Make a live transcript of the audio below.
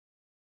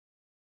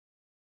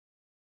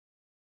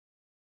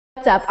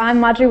What's up?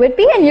 I'm Audrey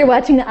Whitby, and you're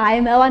watching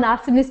IMO on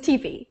Awesomeness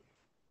TV.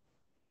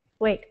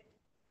 Wait,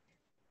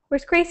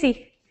 where's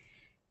Gracie?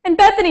 And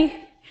Bethany?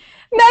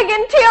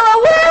 Megan,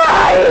 Taylor, where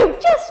are you?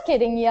 Just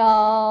kidding,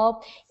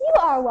 y'all. You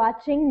are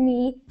watching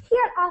me here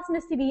at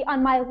Awesomeness TV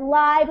on my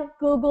live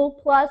Google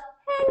Plus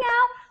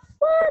Hangout.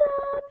 What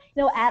up?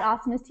 You know, at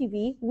Awesomeness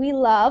TV, we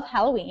love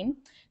Halloween.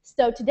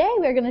 So today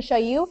we're going to show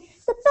you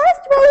the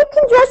best way you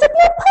can dress up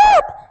your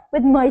pup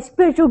with my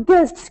special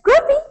guest,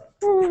 Scruffy.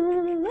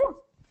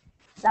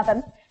 Love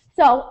him.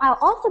 So I'll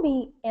also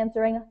be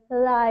answering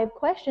live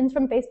questions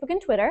from Facebook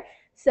and Twitter.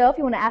 So if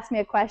you want to ask me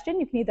a question,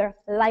 you can either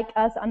like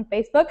us on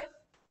Facebook,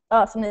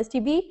 Awesomeness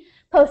TV,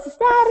 post a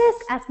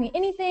status, ask me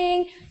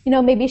anything,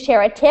 maybe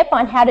share a tip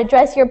on how to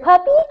dress your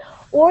puppy,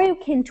 or you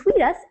can tweet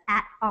us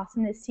at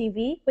Awesomeness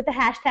TV with the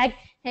hashtag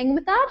Hang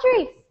with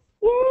Audrey.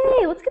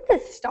 Yay, let's get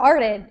this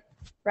started,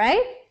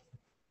 right?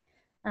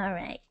 All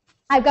right.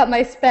 I've got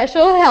my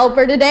special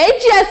helper today,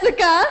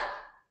 Jessica.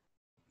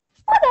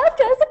 What up,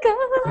 Jessica?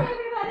 Hi,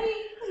 everybody.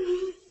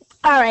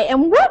 All right,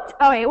 and what?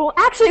 All right, well,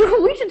 actually,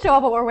 we should show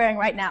off what we're wearing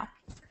right now.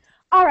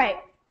 All right.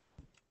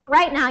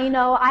 Right now,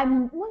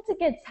 once it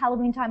gets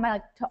Halloween time, I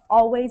like to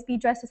always be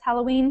dressed as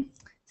Halloween.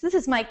 So this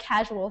is my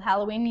casual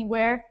Halloween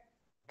wear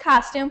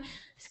costume.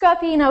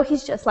 Scruffy,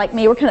 he's just like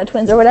me. We're kind of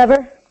twins or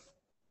whatever.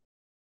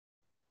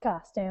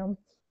 Costume.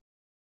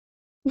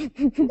 We're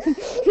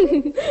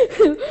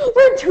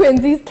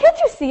twinsies. Can't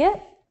you see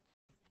it?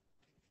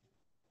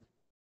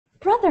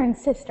 Brother and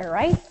sister,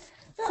 right?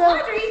 So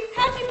Audrey,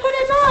 how'd you put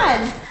it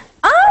on?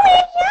 Oh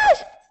my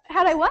gosh!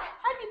 How'd I what?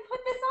 How'd you put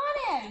this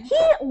on him?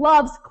 He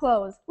loves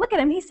clothes. Look at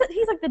him. He's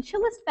like the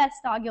chillest,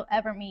 best dog you'll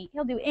ever meet.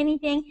 He'll do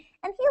anything,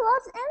 and he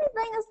loves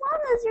anything as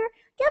long as you're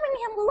giving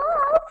him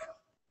love.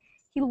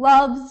 He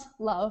loves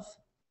love.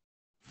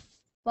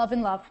 Love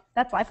and love.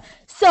 That's life.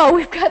 So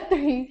we've got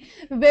 3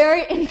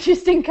 very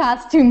interesting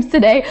costumes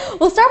today.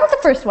 We'll start with the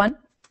first one.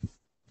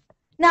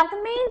 Now,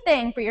 the main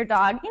thing for your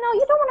dog, you don't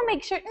want to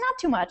make sure, not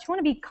too much. You want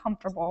to be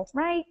comfortable,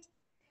 right?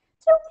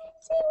 So,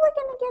 see, we're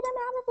going to get him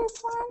out of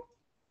this one.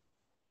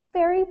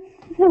 Very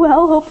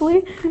well,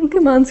 hopefully.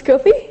 Come on,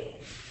 Scruffy.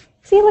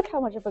 See, look how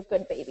much of a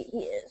good baby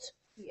he is.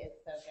 He is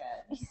so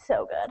good. He's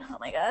so good. Oh,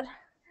 my God.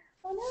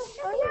 Oh, no,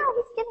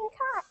 he's getting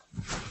caught.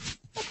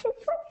 Let's just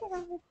switch it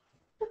on.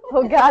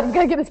 Oh, God, I'm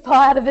going to get his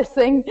paw out of this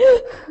thing. He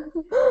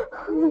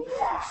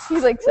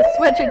likes to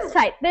switch it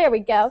tight. There we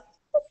go.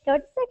 Let's go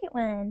to the second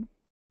one.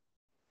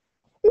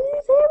 Here we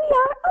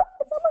are. Oh,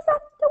 it's almost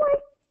up. Don't worry.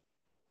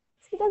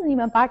 He doesn't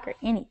even bark or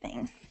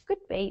anything. Good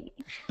baby.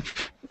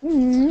 So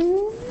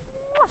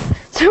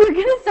we're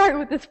going to start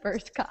with this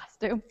first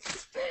costume.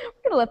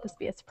 We're going to let this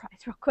be a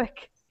surprise real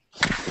quick.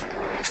 All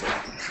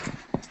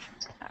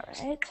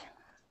right.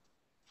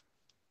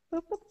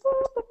 Boop, boop,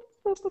 boop,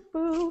 boop, boop,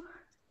 boop.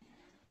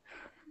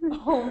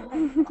 Oh,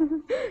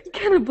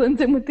 kind of blends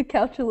in with the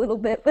couch a little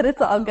bit, but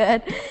it's all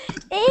good.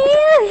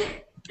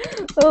 And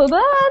hold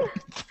on.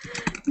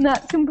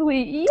 Not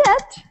complete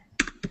yet.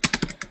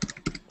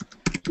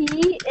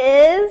 He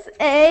is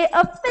a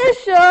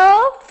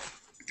official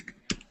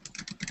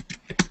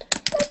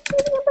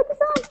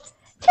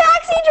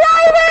taxi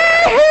driver!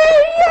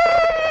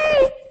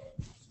 Yay!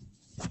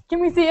 Can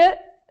we see it?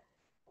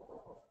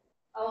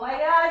 Oh my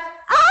gosh!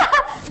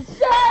 Ah!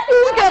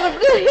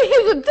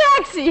 He's a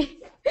taxi!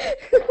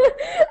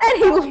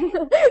 And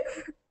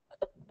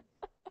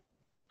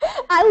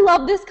I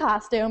love this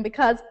costume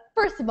because,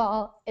 first of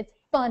all, it's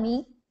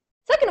funny.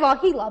 Second of all,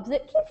 he loves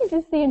it. Can't you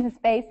just see in his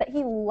face that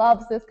he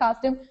loves this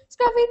costume?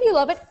 Scruffy, do you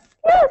love it?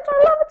 Yes,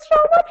 I love it so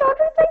much,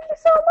 Audrey. Thank you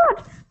so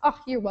much. Oh,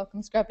 you're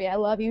welcome, Scruffy. I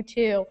love you,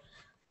 too.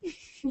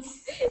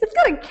 It's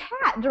got a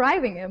cat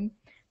driving him.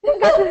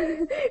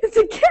 It's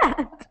a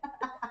cat.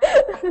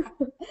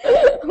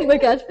 Oh, my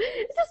gosh.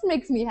 It just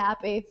makes me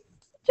happy.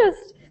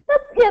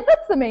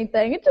 That's the main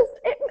thing.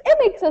 It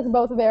makes us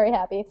both very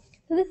happy.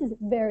 So this is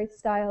very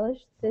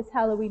stylish, this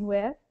Halloween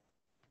wear.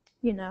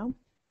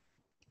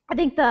 I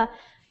think the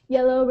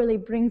yellow really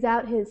brings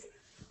out his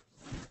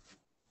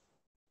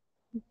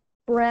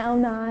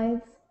brown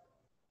eyes.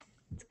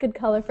 It's a good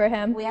color for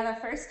him. We have a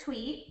first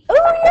tweet.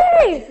 Oh,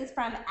 yay! This is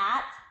from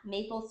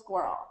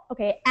 @MapleSquirrel.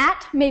 Okay,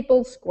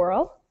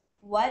 @MapleSquirrel.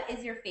 What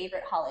is your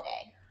favorite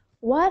holiday?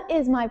 What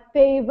is my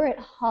favorite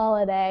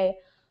holiday?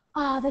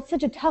 Oh, that's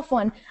such a tough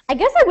one. I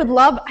guess I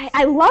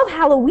love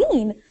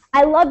Halloween.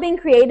 I love being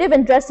creative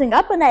and dressing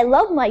up, and I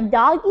love my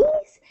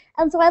doggies.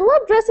 And so I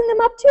love dressing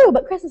them up too,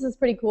 but Christmas is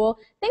pretty cool.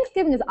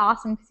 Thanksgiving is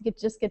awesome because you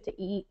just get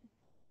to eat.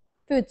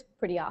 Food's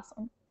pretty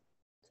awesome.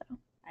 So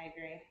I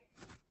agree.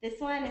 This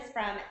one is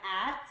from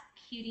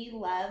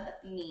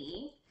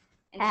 @CutieLoveMe,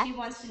 and she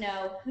wants to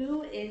know,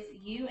 who is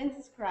you and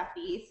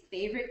Scruffy's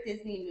favorite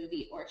Disney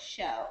movie or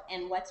show,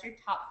 and what's your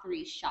top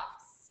 3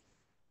 shops?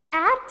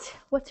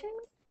 What's her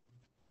name?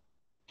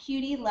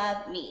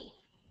 CutieLoveMe.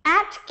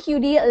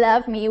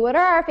 @CutieLoveMe. What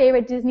are our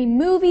favorite Disney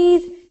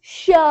movies,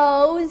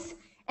 shows,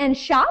 and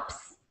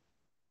shops?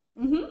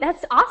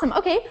 That's awesome.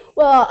 Okay,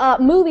 well,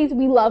 movies,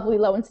 we love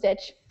Lilo and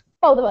Stitch.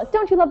 Both of us.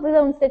 Don't you love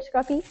Lilo and Stitch,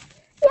 Scruffy?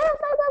 Yes,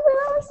 I love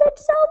Lilo and Stitch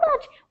so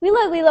much. We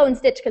love Lilo and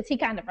Stitch because he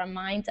kind of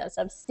reminds us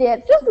of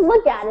Stitch. Just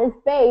look at his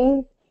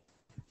face.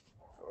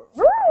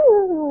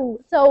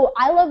 So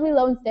I love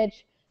Lilo and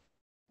Stitch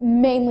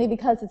mainly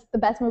because it's the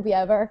best movie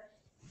ever.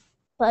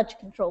 Fudge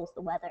controls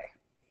the weather.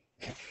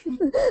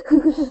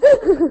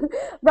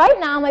 Right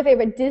now, my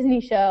favorite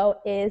Disney show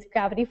is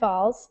Gravity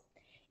Falls.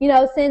 You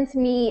know, since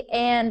me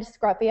and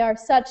Scruffy are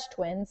such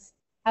twins,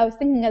 I was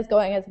thinking of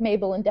going as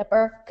Mabel and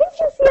Dipper. Couldn't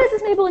you see us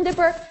as Mabel and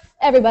Dipper?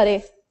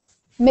 Everybody,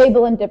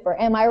 Mabel and Dipper.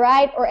 Am I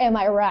right or am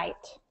I right?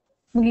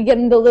 We could get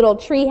them the little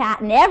tree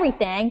hat and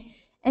everything.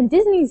 And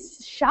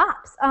Disney's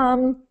shops.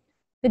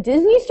 The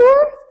Disney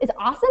store is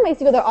awesome. I used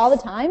to go there all the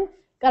time.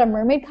 Got a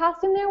mermaid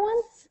costume there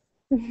once.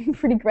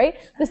 Pretty great.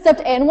 The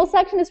stuffed animal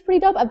section is pretty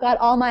dope. I've got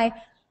all my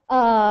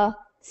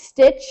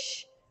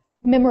Stitch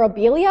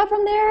memorabilia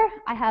from there.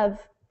 I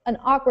have an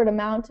awkward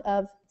amount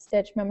of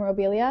Stitch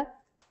memorabilia.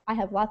 I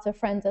have lots of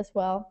friends as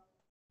well.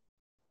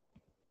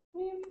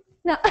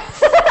 No.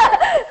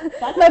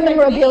 My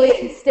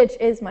memorabilia, Stitch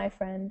is my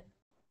friend.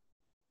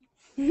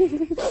 So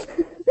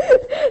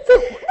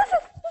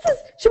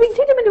should we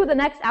change him into the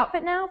next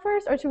outfit now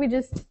first, or should we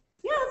just?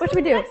 Yeah, what should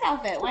we do? Next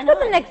outfit. Why Let's not? go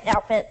to the next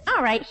outfit.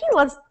 All right. He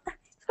loves.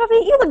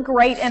 Scruffy, you look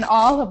great in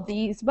all of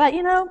these, but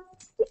you know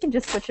we can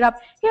just switch it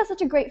up. He has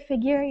such a great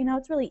figure. You know,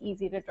 it's really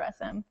easy to dress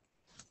him.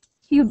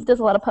 He does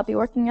a lot of puppy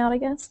working out, I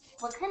guess.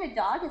 What kind of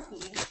dog is he?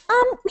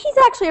 He's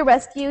actually a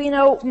rescue. You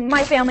know,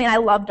 my family and I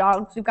love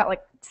dogs. We've got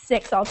like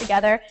 6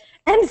 altogether,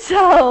 and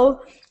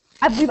so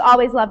we've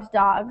always loved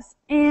dogs,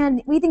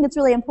 and we think it's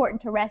really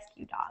important to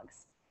rescue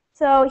dogs.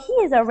 So he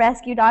is a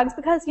rescue dog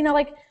because, you know,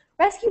 like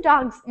rescue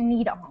dogs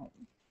need a home.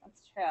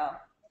 That's true.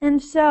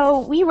 And so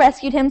we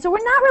rescued him. So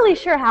we're not really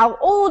sure how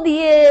old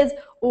he is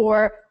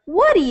or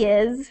what he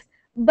is,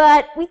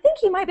 but we think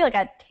he might be like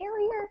a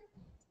terrier,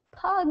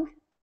 pug,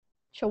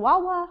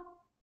 chihuahua.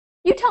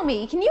 You tell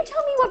me. Can you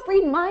tell me what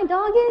breed my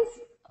dog is?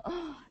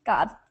 Oh,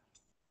 God.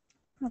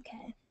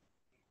 Okay.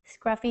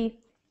 Scruffy.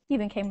 He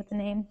even came with the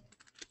name.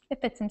 It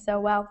fits him so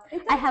well.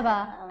 I have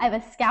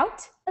a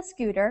Scout, a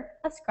Scooter,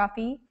 a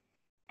Scruffy,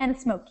 and a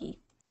Smokey.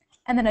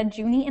 And then a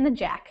Junie and a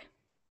Jack.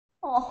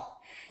 Oh,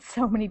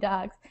 so many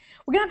dogs.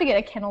 We're going to have to get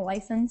a kennel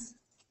license.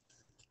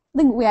 I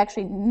think we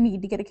actually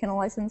need to get a kennel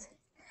license.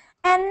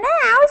 And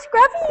now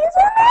Scruffy is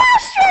an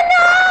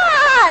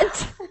astronaut!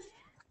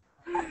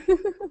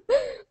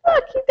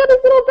 Look, he's got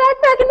his little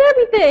backpack and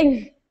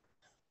everything.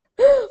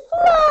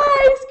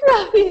 Fly,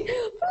 Scruffy!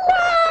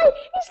 Fly!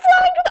 He's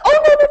flying to the... Oh,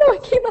 no,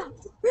 it came out.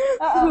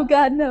 Oh,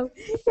 God, no.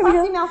 Here we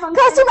go.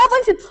 Costume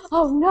malfunction.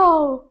 Oh,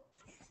 no.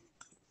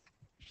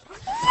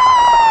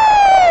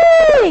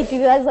 Yay! Do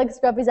you guys like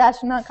Scruffy's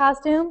astronaut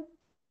costume?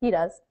 He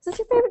does. Is this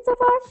your favorite so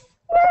far?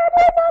 Yeah,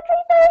 it is,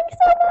 Audrey. Thanks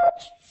so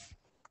much.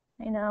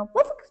 I know.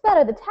 What looks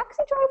better, the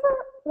taxi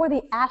driver or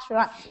the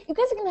astronaut? You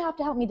guys are going to have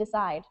to help me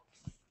decide.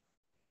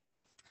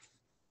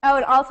 Oh,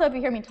 and also, if you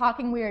hear me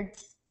talking weird,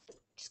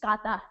 just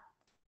got the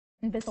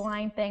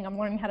Invisalign thing. I'm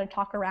learning how to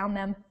talk around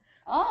them.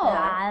 Oh.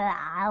 La,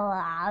 la,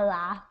 la,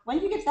 la. When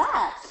did you get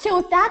that?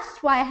 So that's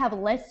why I have a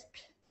lisp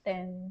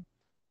then.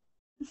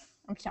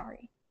 I'm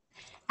sorry.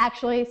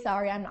 Actually,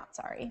 sorry, I'm not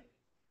sorry.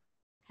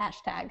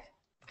 Hashtag.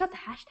 Forgot the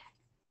hashtag.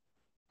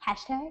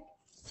 Hashtag.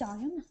 Sorry,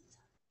 I'm not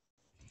sorry.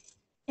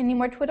 Any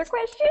more Twitter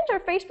questions or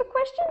Facebook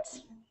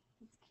questions?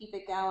 Let's keep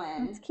it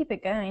going. Let's keep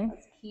it going.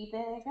 Let's keep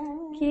it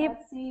going.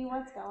 Let's see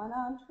what's going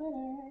on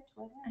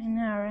Twitter. I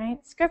know, right?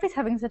 Scruffy's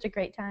having such a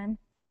great time.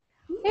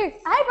 Here,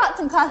 I brought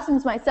some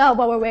costumes myself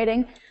while we're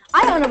waiting.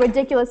 I own a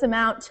ridiculous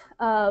amount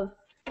of,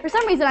 for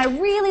some reason, I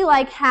really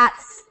like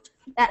hats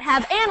that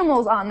have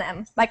animals on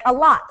them, like a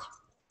lot.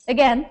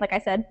 Again, like I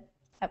said,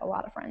 I have a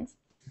lot of friends.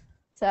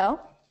 So,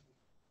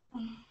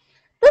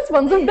 this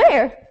one's a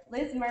bear.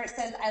 Liz Mert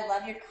says, I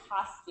love your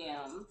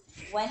costume.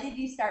 When did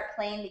you start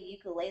playing the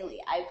ukulele?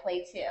 I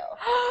play too.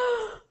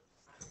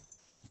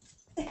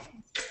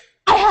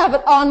 I have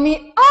it on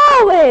me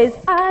always.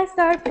 I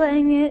start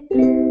playing it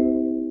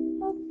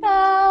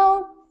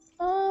about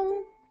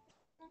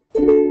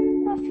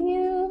a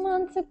few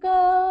months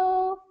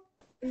ago.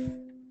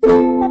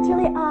 That's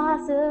really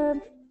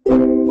awesome.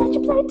 That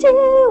you play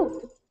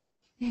too.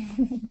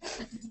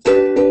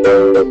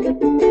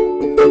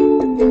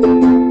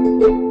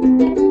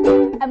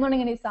 I'm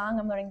learning a new song.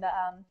 I'm learning the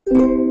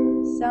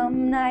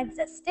some nights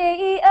I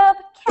stay up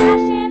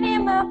cashing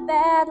in my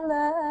bad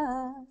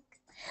luck.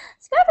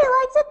 Scruffy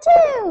likes it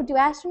too. Do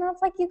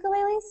astronauts like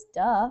ukuleles?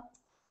 Duh.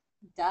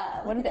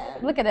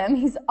 Look at him.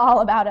 He's all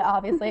about it,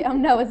 obviously. Oh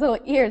no, his little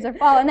ears are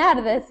falling out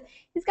of this.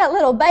 He's got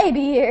little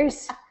baby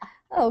ears.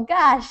 Oh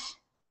gosh.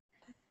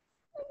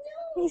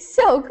 He's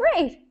so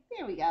great.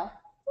 There we go.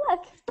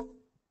 Look.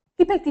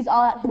 He picked these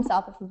all out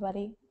himself,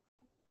 everybody.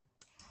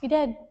 He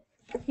did.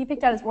 He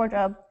picked out his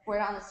wardrobe. Word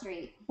on the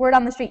street. Word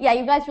on the street. Yeah,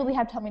 you guys really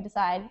have to help me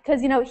decide.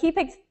 Because, you know, he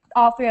picked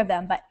all 3 of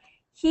them, but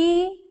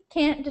he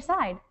can't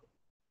decide.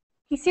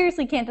 He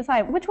seriously can't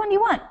decide. Which one do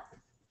you want?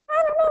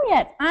 I don't know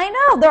yet. I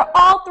know. They're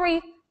all 3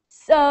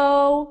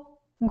 so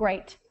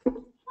great.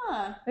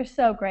 Huh. They're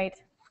so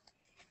great.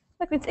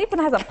 Look, it even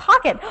has a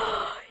pocket.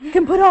 You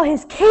can put all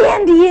his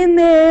candy in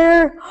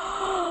there.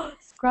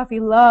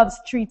 Scruffy loves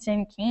treats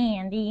and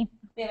candy.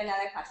 We have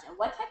another question.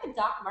 What type of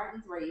Doc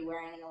Martens were you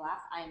wearing in the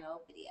last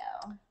IMO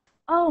video?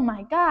 Oh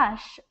my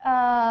gosh.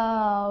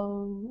 I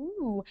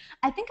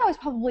think I was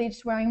probably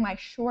just wearing my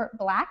short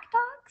black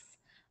Docs.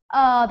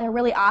 They're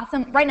really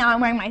awesome. Right now I'm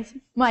wearing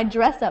my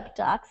dress-up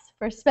Docs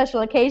for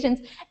special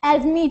occasions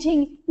as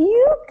meeting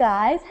you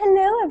guys.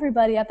 Hello,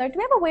 everybody out there. Do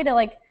we have a way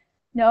to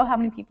know how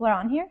many people are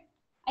on here?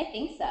 I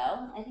think so.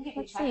 I think I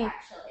can check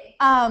actually.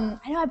 I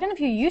know I've done a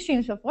few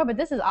Ustreams before, but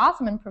this is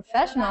awesome and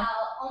professional. There's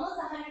about almost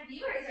 100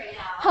 viewers right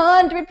now.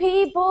 100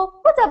 people.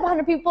 What's up,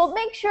 100 people?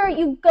 Make sure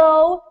you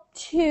go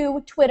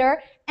to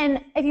Twitter,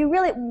 and if you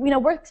really,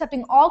 we're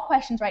accepting all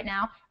questions right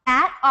now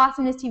at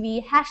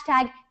AwesomenessTV,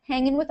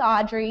 #hanging with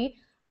Audrey.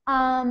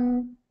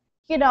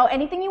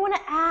 Anything you want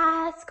to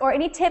ask, or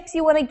any tips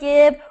you want to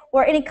give,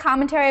 or any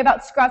commentary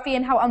about Scruffy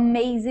and how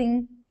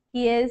amazing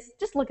he is.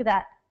 Just look at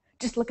that.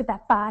 Just look at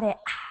that body.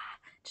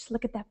 Just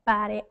look at that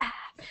body.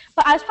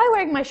 But I was probably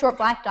wearing my short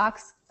black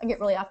Docs. I get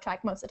really off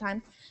track most of the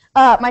time.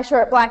 My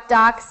short black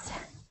Docs.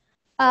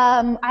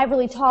 I have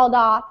really tall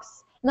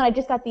Docs. And then I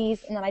just got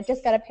these. And then I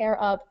just got a pair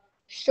of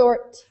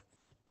short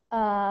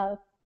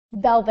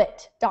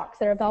velvet Docs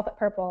that are velvet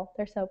purple.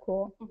 They're so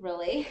cool.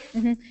 Really?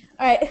 Mm-hmm.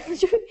 All right. I'm going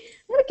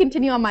to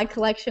continue on my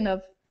collection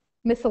of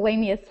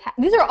miscellaneous hats.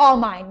 These are all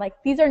mine.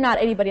 These are not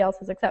anybody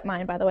else's except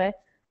mine, by the way. I'm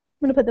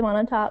going to put them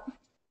on top.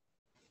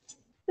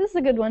 This is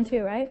a good one,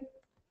 too, right?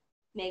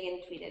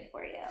 Megan tweeted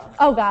for you.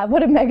 Oh, God.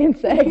 What did Megan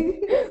say?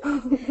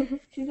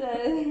 She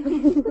said,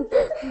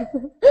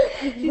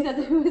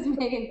 who is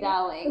Megan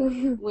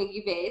Dowling?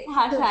 Winky face.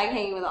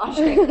 #hanging with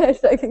Audrey.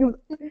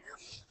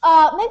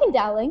 Megan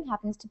Dowling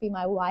happens to be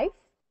my wife.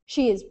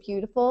 She is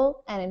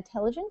beautiful and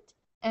intelligent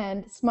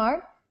and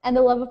smart and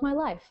the love of my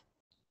life.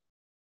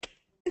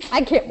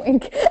 I can't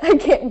wink. I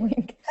can't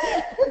wink.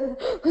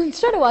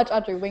 Let's try to watch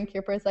Audrey wink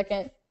here for a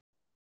second.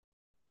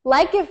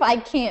 Like if I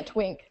can't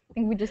wink. I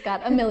think we just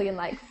got 1 million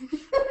likes.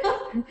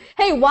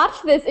 Hey,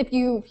 watch this if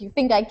you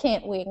think I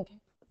can't wink.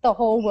 The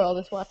whole world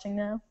is watching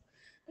now.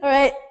 All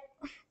right.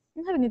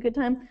 I'm having a good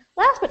time.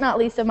 Last but not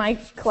least of my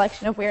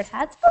collection of weird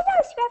hats. Oh, no,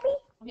 Scrappy.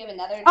 We have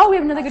another. Oh, we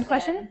have another good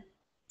question.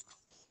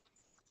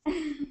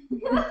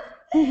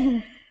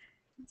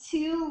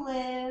 To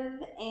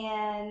live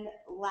and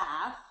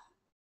laugh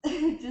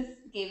just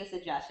gave a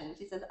suggestion.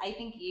 She says, I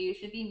think you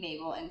should be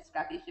Mabel and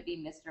Scruffy should be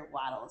Mr.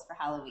 Waddles for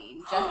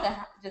Halloween.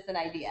 Just an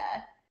idea.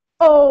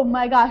 Oh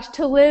my gosh,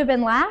 to live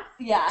and laugh?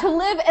 Yeah. To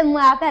live and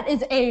laugh, that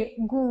is a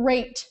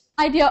great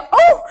idea.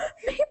 Oh,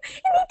 and he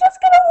just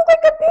gonna look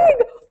like a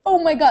pig. Oh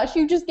my gosh,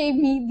 you just gave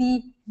me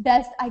the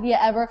best idea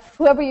ever.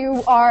 Whoever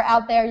you are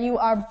out there, you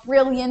are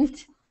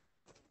brilliant.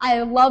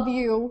 I love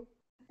you.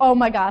 Oh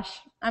my gosh,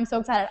 I'm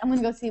so excited. I'm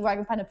gonna go see where I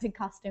can find a pig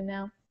costume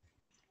now.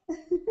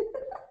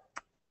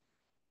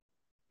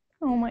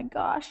 Oh my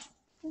gosh.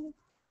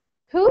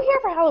 Who here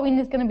for Halloween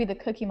is gonna be the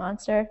Cookie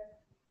Monster?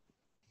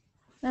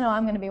 I know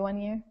I'm gonna be one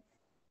year.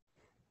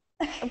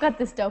 I've got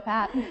this dope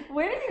hat.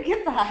 Where did you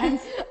get that?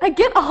 I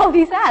get all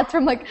these hats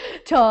from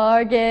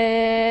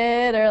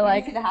Target or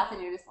You see the hats and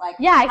you're just like,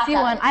 yeah, I see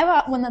one. I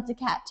bought one that's a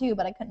cat too,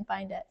 but I couldn't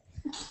find it.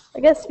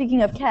 I guess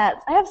speaking of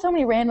cats, I have so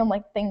many random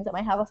things at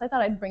my house. I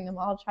thought I'd bring them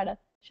all, try to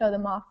show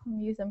them off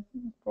and use them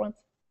for once.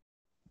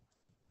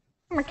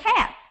 I'm a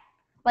cat.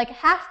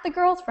 Half the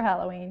girls for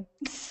Halloween.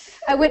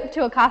 I went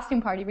to a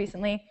costume party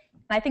recently,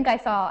 and I think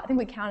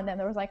we counted them.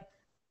 There was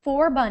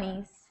 4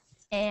 bunnies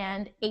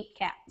and 8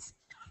 cats.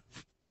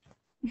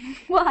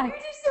 Why?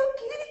 You're so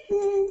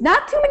cute.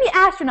 Not too many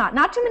astronaut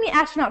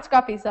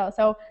Scruffies though.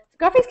 So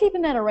Scruffy's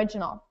keeping it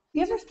original.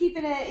 He's just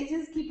keeping it.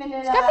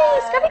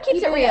 Scruffy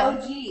keeps it real.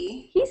 OG.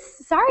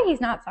 He's sorry. He's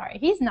not sorry.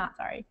 He's not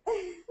sorry.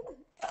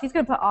 He's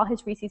gonna put all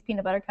his Reese's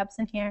peanut butter cups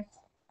in here.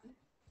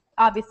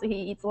 Obviously, he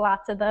eats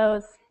lots of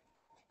those.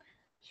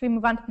 Should we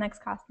move on to the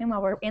next costume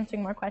while we're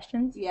answering more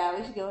questions? Yeah,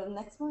 we should go to the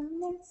next one.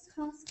 Next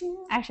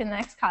costume. Actually, the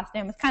next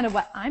costume is kind of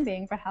what I'm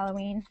being for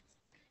Halloween.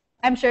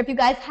 I'm sure if you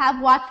guys have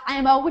watched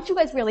IMO, which you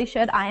guys really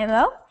should,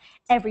 IMO,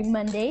 every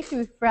Monday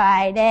through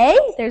Friday.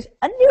 There's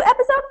a new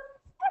episode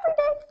every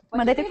day,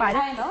 Monday through Friday.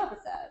 What's your favorite IMO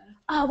episode?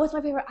 Oh, what's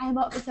my favorite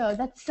IMO episode?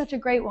 That's such a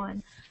great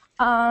one.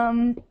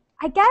 I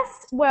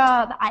guess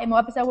the IMO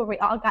episode where we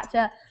all got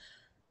to,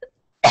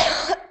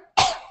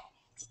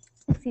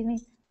 excuse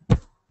me.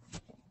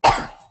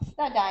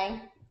 Without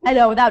dying. I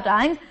know, without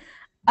dying.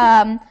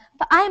 The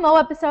IMO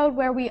episode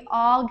where we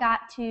all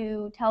got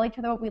to tell each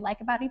other what we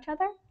like about each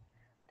other.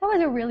 That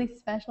was a really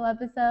special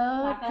episode.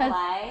 Not gonna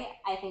lie,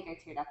 I think I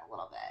teared up a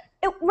little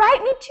bit.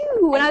 Right, me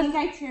too. I think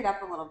I teared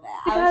up a little bit.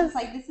 I was just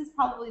like, this is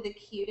probably the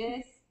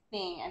cutest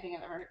thing I think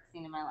I've ever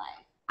seen in my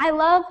life. I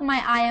love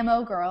my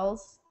IMO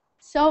girls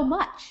so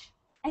much.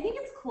 I think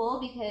it's cool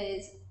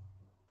because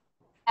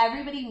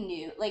everybody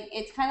knew.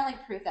 It's kind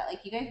of proof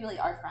that you guys really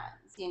are friends.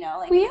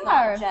 We it's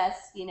are. Not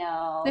just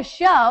the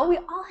show. We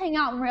all hang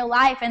out in real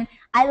life, and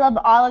I love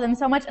all of them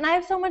so much, and I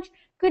have so much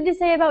good to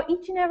say about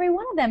each and every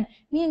one of them.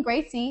 Me and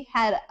Gracie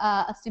had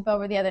a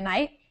sleepover the other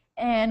night,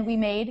 and we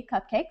made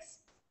cupcakes.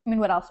 I mean,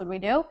 what else would we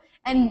do?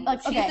 And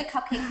like, she's okay, a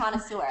cupcake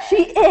connoisseur.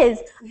 she is.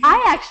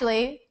 I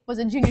actually was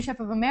a Junior Chef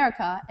of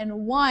America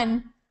and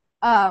won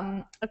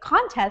a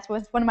contest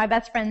with one of my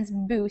best friends,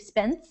 Boo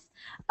Spence,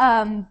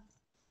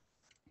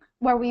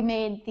 where we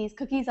made these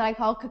cookies that I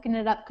call cooking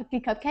it up cookie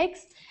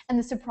cupcakes. And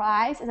the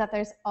surprise is that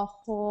there's a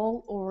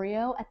whole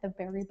Oreo at the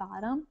very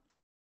bottom.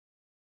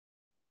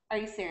 Are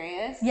you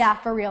serious? Yeah,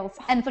 for reals.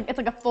 And it's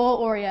like a full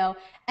Oreo.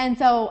 And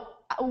so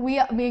me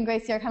and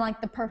Gracie are kind of like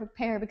the perfect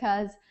pair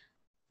because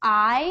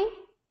I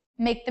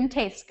make them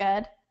taste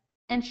good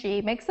and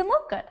she makes them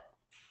look good.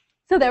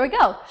 So there we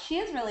go. She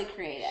is really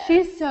creative.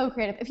 She's so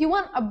creative. If you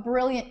want a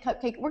brilliant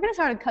cupcake, we're going to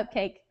start a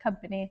cupcake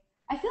company.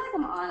 I feel like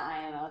I'm on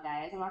IMO,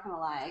 guys. I'm not going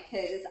to lie.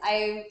 Because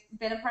I've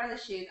been a part of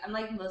the shoots. I'm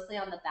like mostly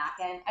on the back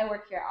end. I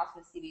work here at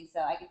Awesomeness TV, so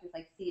I get to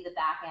like see the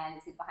back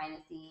end, see behind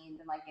the scenes,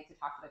 and like get to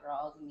talk to the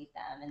girls and meet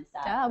them and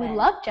stuff. Yeah, we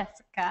love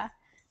Jessica.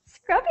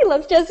 Scrubby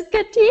loves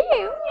Jessica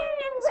too.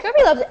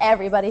 Scrubby loves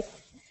everybody.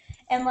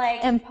 And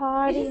like, and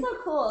party. It's just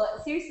so cool.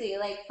 Seriously,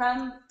 like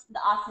from the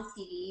Awesomeness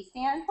TV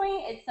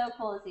standpoint, it's so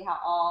cool to see how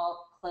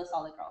close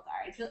all the girls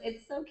are.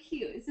 It's so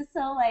cute. It's just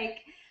so like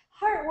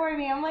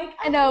heartwarming. I'm like,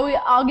 I know, we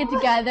all get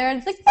together and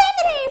it's like,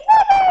 Bethany,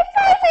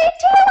 Tracy,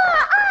 Tila,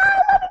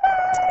 I love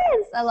you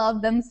guys. I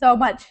love them so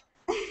much.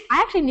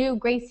 I actually knew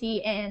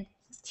Gracie and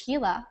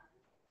Tila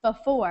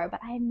before, but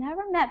I had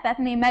never met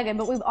Bethany and Megan,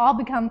 but we've all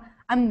become,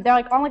 they're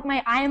like all like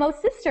my IMO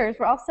sisters.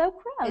 We're all so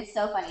close. It's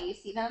so funny. You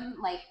see them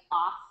like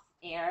off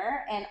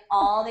air and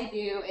all they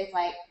do is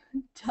like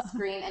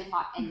scream and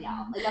talk and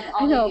yell. Like that's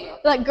all they do.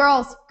 Like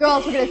girls,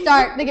 we're gonna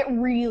start. They get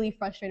really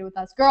frustrated with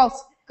us.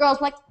 Girls,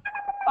 like.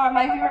 Or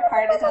my favorite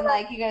part is when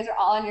like you guys are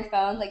all on your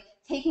phones, like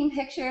taking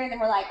pictures, and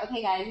we're like,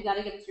 okay, guys, you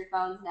gotta give us your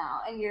phones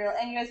now, and you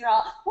guys are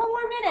all one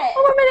more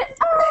minute.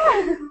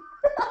 Ah!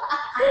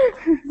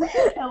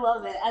 I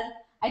love it. As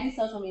I do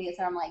social media,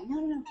 so I'm like,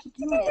 no, keep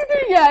doing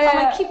it. Yeah.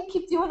 I'm like,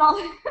 keep doing all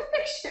the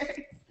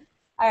pictures.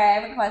 All right,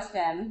 I have a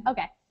question.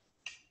 Okay.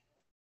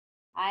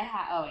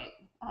 Oh wait.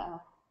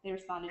 They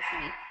responded to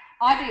me.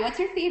 Audrey, what's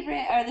your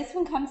favorite? Or this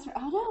one comes from.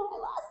 Oh no, I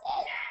lost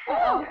it.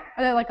 Oh.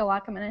 Are there like a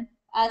lot coming in?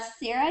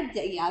 Sarah.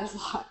 Yeah, there's a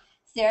lot.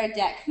 Sarah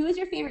Deck. Who is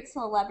your favorite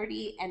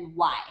celebrity and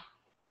why?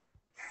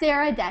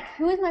 Sarah Deck.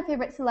 Who is my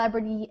favorite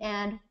celebrity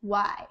and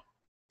why?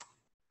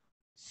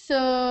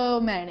 So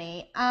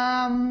many.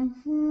 I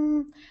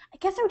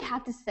guess I would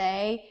have to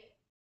say.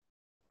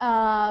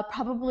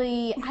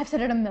 Probably. I've said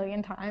it a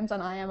million times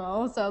on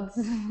IMO, so this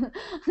is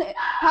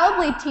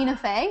probably Tina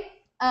Fey.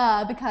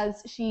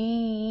 Because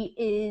she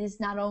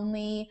is not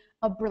only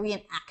a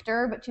brilliant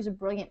actor, but she's a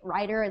brilliant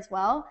writer as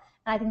well.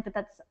 And I think that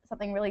that's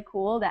something really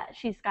cool that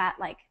she's got,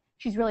 like,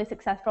 she's really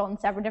successful in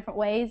several different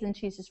ways and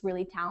she's just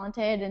really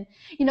talented. And,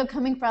 you know,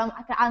 coming from,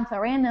 I'm so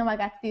random, I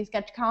got to do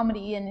sketch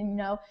comedy and, you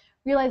know,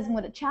 realizing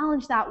what a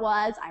challenge that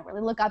was, I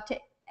really look up to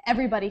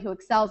everybody who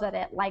excels at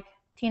it, like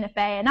Tina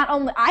Fey. And not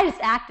only, I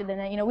just acted in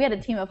it, you know, we had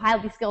a team of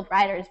highly skilled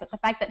writers, but the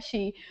fact that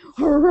she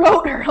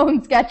wrote her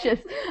own sketches,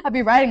 I'd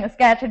be writing a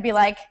sketch, I'd be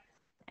like,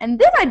 and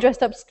then I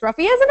dressed up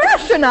Scruffy as an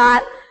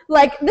astronaut.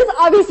 Like, this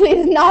obviously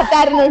is not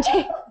that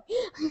entertaining.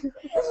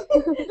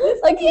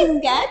 Like, be a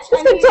sketch?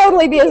 This could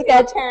totally be a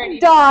sketch.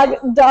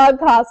 Dog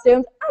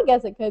costumes. I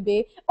guess it could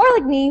be. Or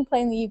like me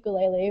playing the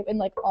ukulele in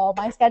like all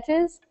my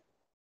sketches.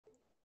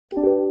 If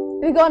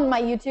you go on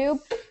my YouTube,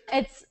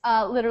 it's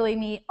literally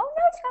me. Oh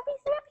no, Scruffy,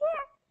 sit up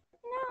here.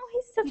 No,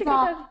 he's such a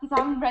good. He's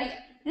on right.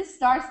 This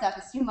star stuff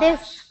is too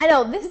much. I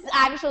know, this is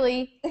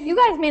actually, you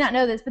guys may not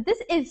know this, but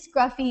this is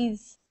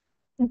Scruffy's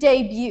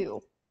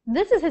debut.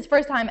 This is his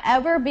first time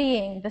ever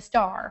being the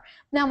star.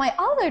 Now, my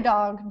other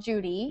dog,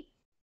 Judy,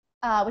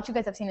 which you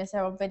guys have seen in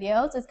several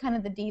videos, is kind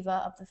of the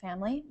diva of the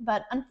family.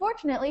 But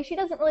unfortunately, she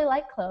doesn't really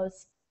like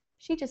clothes.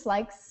 She just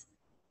likes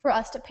for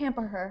us to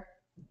pamper her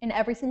in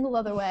every single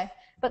other way.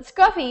 But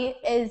Scruffy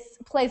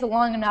plays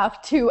along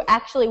enough to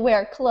actually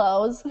wear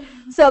clothes.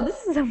 So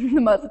this is the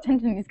most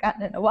attention he's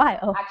gotten in a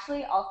while.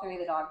 Actually, all three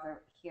of the dogs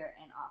are here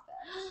in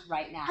office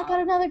right now. I got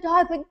another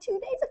dog like 2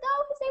 days ago.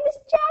 His name is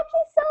Jack.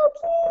 He's so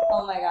cute.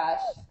 Oh my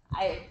gosh.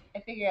 I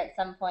figure at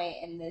some point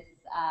in this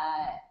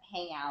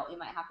hangout, we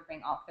might have to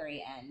bring all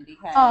three in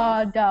because.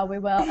 Oh, duh, we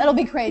will. It'll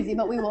be crazy,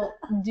 but we will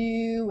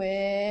do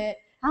it.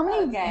 How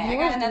many? Okay, I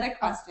got another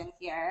question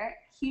here.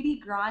 Cutie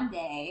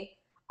Grande.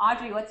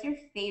 Audrey, what's your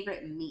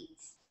favorite meat?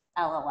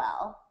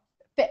 LOL.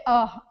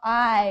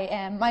 I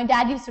am. My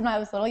dad used to, when I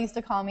was little, used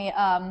to call me,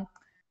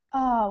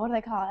 what do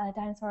they call it? A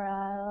dinosaur,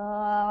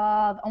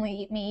 only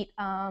eat meat.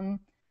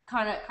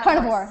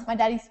 Carnivore. My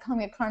dad used to call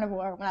me a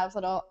carnivore when I was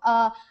little.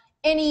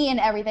 Any and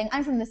everything.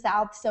 I'm from the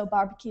South, so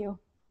barbecue.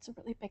 It's a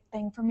really big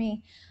thing for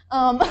me.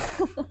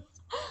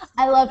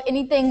 I love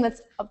anything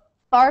that's a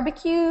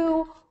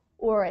barbecue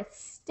or a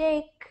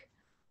steak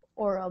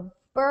or a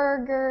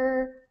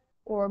burger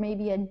or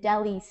maybe a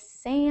deli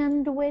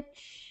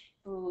sandwich.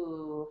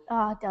 Ooh.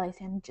 Deli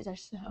sandwiches are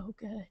so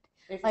good.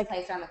 There's this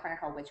place around the corner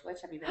called Which Witch.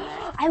 Have you been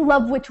there? I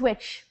love Which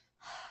Witch.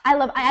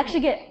 I actually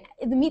get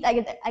the meat I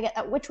get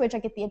at Which Witch. I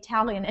get the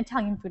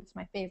Italian food is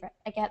my favorite.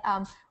 I get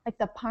like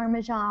the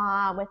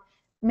Parmesan with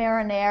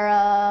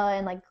marinara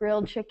and like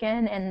grilled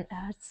chicken, and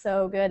it's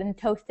so good, and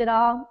toast it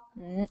all.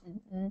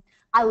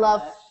 I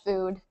love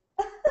food.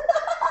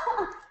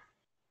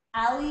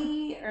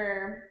 Allie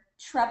or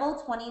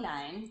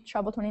Treble29.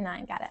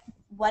 Trouble29, got it.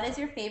 What is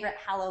your favorite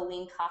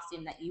Halloween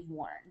costume that you've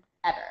worn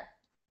ever?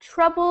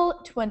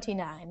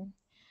 Trouble29.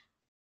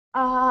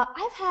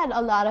 I've had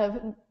a lot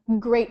of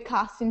great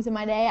costumes in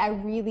my day. I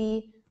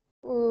really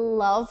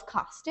love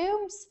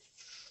costumes.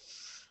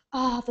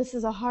 Oh, this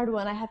is a hard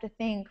one. I have to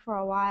think for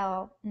a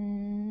while.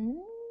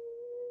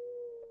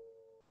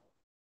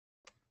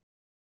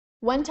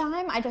 One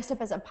time I dressed up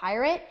as a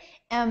pirate,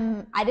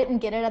 and I didn't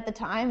get it at the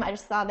time. I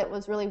just thought it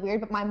was really weird,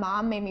 but my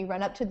mom made me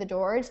run up to the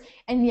doors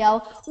and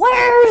yell,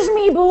 "Where's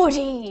me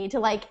booty?" to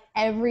like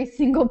every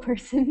single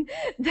person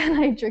that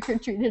I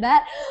trick-or-treated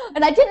at.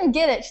 And I didn't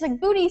get it. She's like,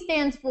 "Booty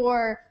stands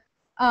for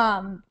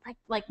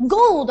like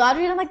gold,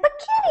 Audrey." And I'm like, "But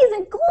kitties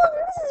and gold,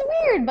 this is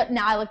weird." But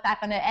now I look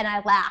back on it and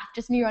I laugh.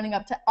 Just me running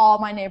up to all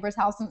my neighbors'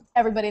 house and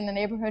everybody in the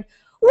neighborhood,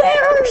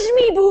 "Where's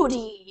me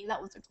booty?"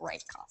 That was a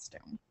great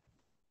costume.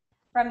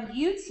 From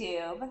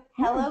YouTube,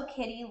 Hello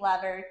Kitty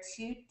Lover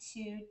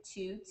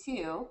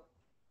 2222.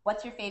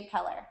 What's your fave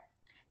color?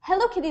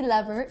 Hello Kitty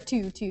Lover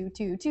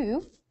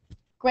 2222.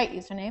 Great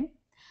username.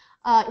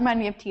 Remind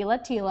me of Tila.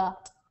 Tila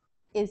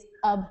is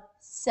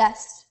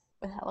obsessed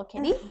with Hello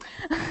Kitty.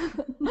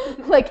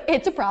 Like,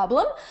 it's a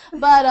problem.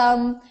 But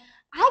I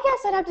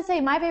guess I'd have to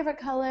say my favorite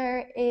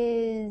color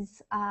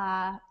is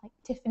like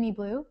Tiffany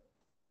blue.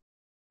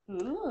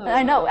 Ooh.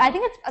 I know. I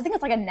think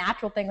it's like a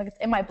natural thing. Like, it's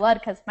in my blood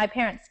because my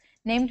parents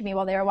named me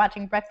while they were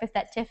watching Breakfast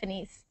at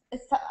Tiffany's.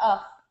 That's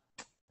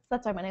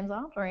why my name's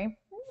Audrey.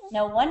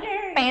 No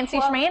wonder. Fancy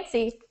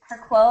schmancy. Her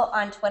quote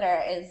on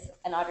Twitter is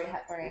an Audrey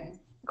Hepburn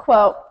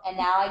quote. And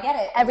now I get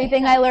it.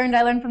 Everything I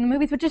learned from the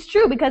movies, which is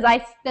true because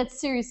that's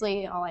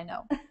seriously all I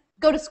know.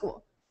 Go to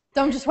school.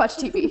 Don't just watch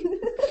TV.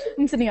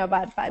 I'm sitting out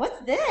bad vibes.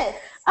 What's this?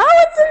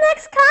 Oh, it's the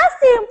next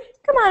costume.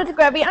 Come on, it's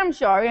Grubby. I'm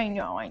sorry. I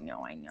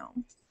know.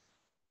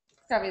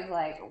 Scrubby's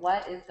like,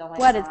 what is going on?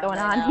 What is going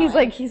on? He's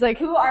like,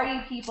 who are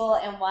you people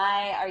and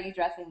why are you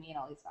dressing me in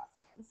all these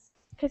costumes?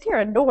 Because you're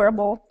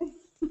adorable.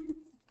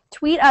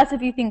 Tweet us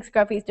if you think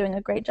Scruffy's doing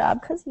a great job,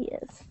 because he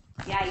is.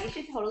 Yeah, you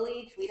should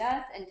totally tweet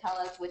us and tell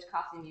us which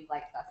costume you'd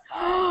like thus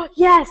far.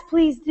 Yes,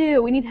 please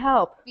do. We need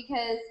help.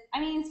 Because, I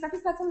mean,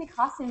 Scruffy's got so many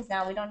costumes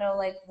now. We don't know,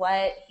 like,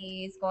 what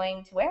he's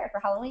going to wear for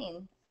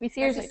Halloween.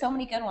 There's just so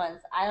many good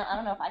ones. I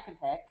don't know if I could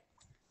pick.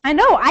 I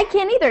know. I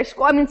can't either.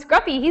 I mean,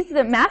 Scruffy, he's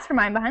the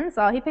mastermind behind this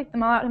all. He picked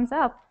them all out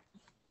himself.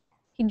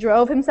 He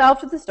drove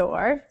himself to the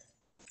store.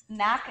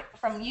 Mac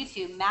from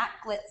YouTube,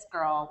 Mac Glitz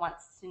Girl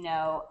wants to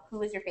know,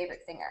 who is your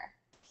favorite singer?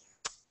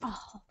 Oh,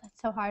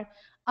 that's so hard.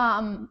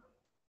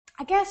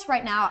 I guess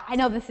right now, I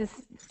know this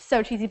is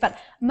so cheesy, but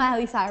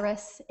Miley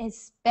Cyrus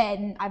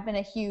I've been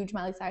a huge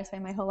Miley Cyrus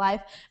fan my whole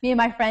life. Me and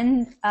my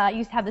friend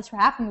used to have this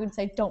rap, and we would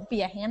say, "Don't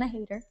be a Hannah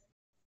hater.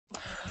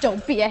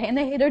 Don't be a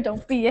Hannah hater.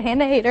 Don't be a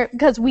Hannah hater,"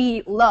 because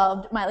we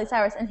loved Miley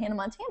Cyrus and Hannah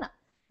Montana.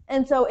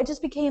 And so it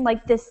just became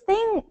like this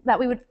thing that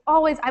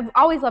I've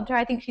always loved her.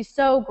 I think she's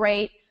so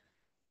great.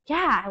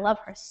 Yeah, I love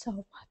her so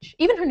much.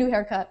 Even her new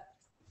haircut.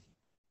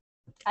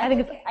 I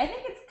think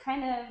it's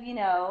kind of,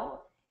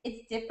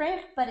 it's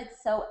different, but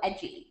it's so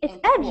edgy. It's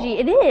edgy. Cool.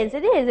 It is.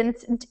 And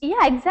it's,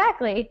 yeah,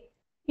 exactly.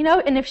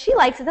 And if she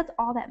likes it, that's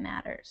all that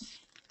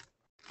matters.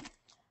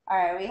 All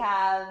right, we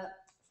have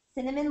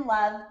Cinnamon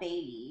Love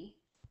Baby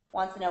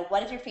wants to know,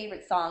 what is your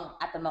favorite song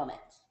at the moment?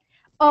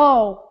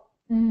 Oh,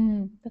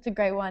 that's a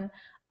great one.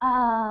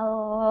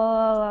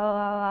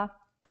 I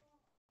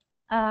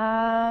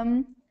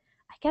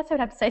guess I would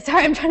have to say,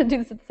 sorry, I'm trying to do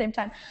this at the same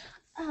time.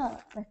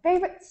 My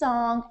favorite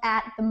song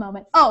at the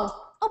moment.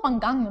 Oppa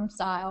Gangnam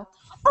Style.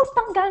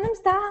 Oppa Gangnam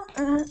Style.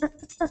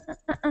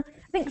 I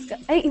think so.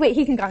 Wait,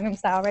 he can Gangnam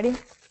Style. Ready?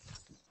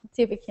 Let's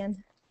see if he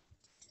can.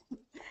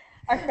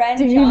 Our friend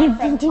John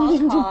from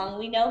Hong Kong,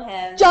 we know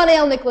him. John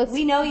Ale Nicholas.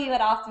 We know you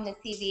at Awesomeness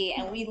TV,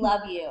 and we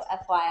love you,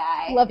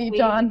 FYI. Love you,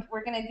 John.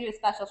 We're going to do a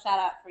special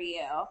shout-out for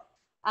you.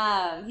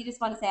 He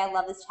just wanted to say, I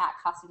love this chat.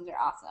 Costumes are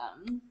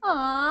awesome.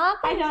 Aww.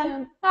 Hi,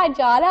 John. Hi,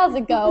 John. How's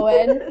it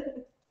going?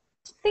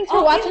 Thanks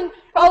for watching.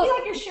 I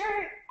like your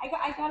shirt.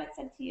 I got it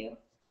sent to you.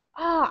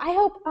 I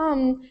hope.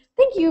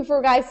 Thank you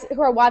for guys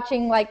who are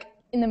watching, like,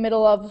 in the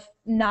middle of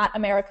not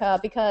America,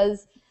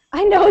 because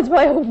I know it's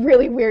probably a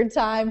really weird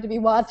time to be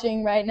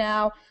watching right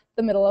now,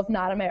 the middle of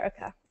not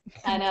America.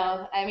 I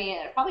know. I mean,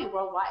 probably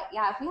worldwide.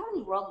 Yeah, if we have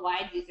any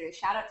worldwide users,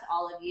 shout out to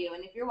all of you.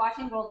 And if you're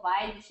watching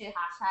worldwide, you should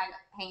hashtag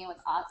hanging with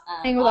us.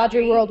 Hanging with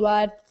Audrey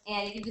worldwide.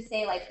 And you can just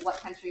say, like, what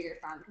country you're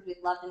from, because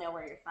we'd love to know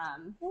where you're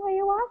from. Where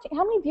you're watching.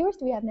 How many viewers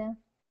do we have now?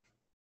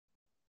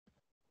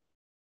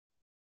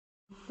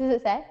 Does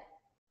it say?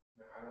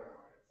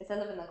 It says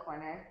up in the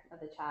corner of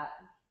the chat.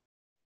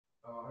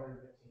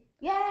 115.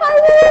 Yay!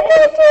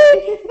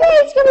 115!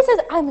 Hey, Scooby says,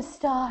 I'm a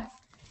star.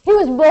 He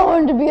was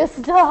born to be a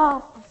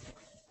star.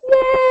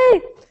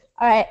 Yay!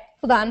 All right,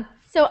 hold on.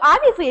 So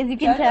obviously, as you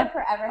can tell,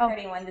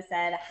 Forever31 just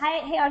said,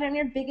 "Hey Audrey, I'm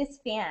your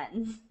biggest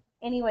fan."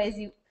 Anyways,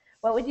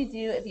 what would you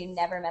do if you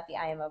never met the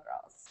IMO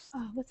girls?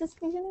 What's this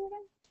comedian name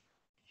again?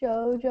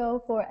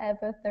 Jojo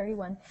Forever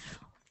 31.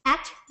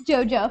 At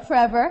Jojo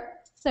Forever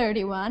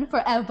 31.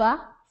 Forever.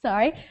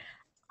 Sorry.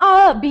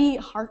 Be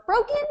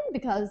heartbroken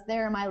because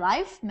they're my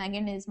life.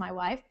 Megan is my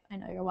wife. I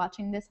know you're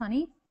watching this,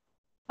 honey.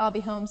 I'll be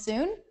home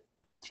soon.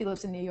 She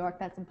lives in New York.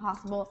 That's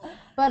impossible.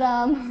 But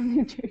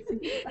New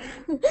Jersey.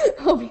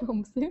 I'll be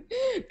home soon.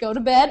 Go to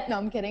bed. No,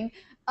 I'm kidding.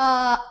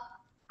 I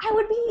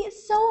would be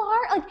so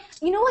hard. Like,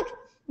 you know, like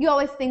you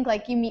always think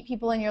like you meet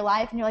people in your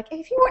life and you're like,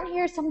 if you weren't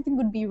here, something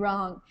would be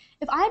wrong.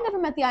 If I had never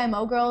met the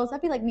IMO girls,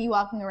 that'd be like me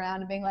walking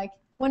around and being like,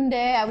 one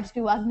day I would just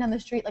be walking down the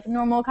street like a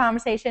normal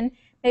conversation,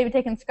 maybe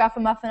taking Scruff a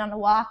Muffin on a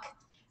walk.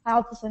 I all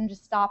of a sudden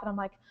just stop and I'm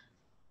like,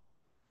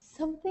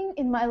 something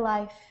in my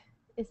life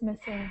is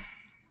missing.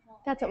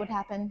 That's what would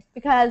happen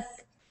because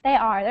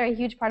they're a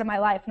huge part of my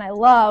life and I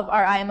love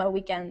our IMO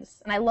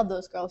weekends and I love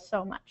those girls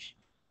so much.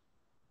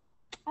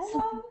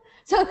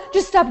 So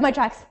just stop in my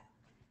tracks.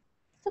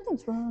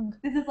 Something's wrong.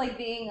 This is like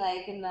being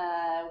like in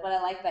the What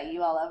I Like About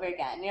You all over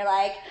again. You're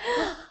like,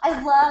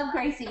 I love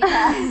Gracie because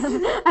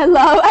I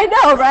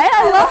know, right?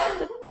 I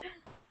love.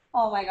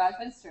 Oh my gosh,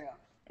 but it's true.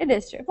 It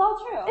is true. It's all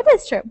true. It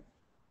is true.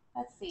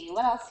 Let's see,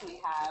 what else do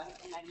we have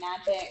in my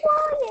magic?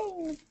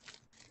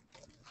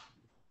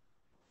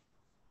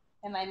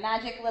 In my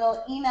magic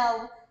little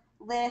email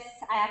list,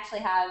 I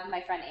actually have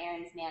my friend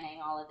Erin's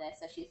manning all of this,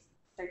 so she's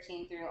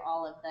searching through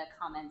all of the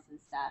comments and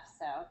stuff.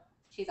 So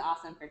she's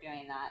awesome for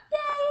doing that. Yay,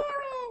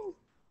 Erin!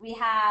 We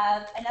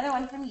have another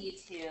one from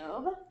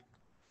YouTube.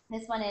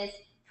 This one is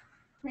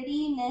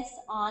Prettiness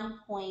on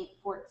Point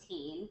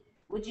 14.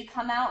 Would you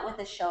come out with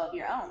a show of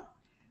your own?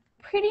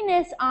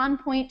 Prettiness on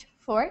Point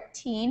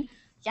 14.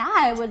 Yeah,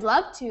 I would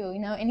love to. You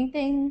know,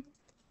 anything.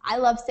 I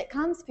love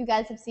sitcoms. If you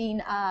guys have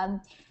seen,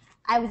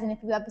 I was in an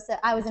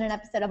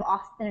episode of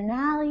Austin and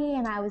Ally,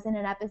 and I was in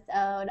an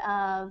episode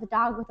of The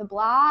Dog with a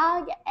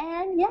Blog,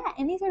 and yeah,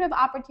 any sort of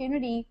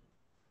opportunity,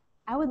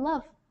 I would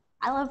love.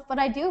 I love what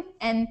I do,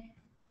 and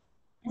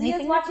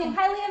Leah's watching.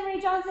 Hi, Leah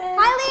Marie Johnson.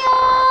 Hi,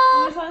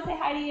 Leah. We just want to say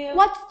hi to you.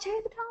 Watch Terry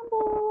the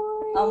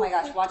Tomboy. Oh my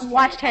gosh,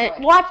 watch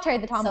Terry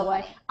the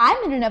Tomboy. So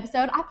I'm in an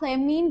episode. I play a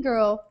mean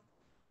girl.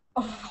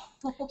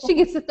 She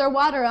gets to throw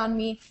water on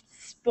me.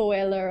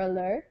 Spoiler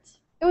alert.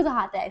 It was a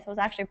hot day, so it was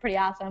actually pretty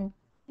awesome.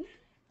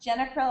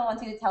 Jenna Carrillo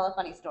wants you to tell a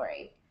funny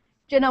story.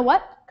 Jenna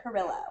what?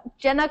 Carrillo.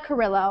 Jenna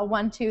Carrillo.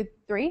 1, 2,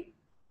 3.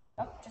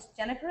 Oh, just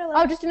Jenna Carrillo.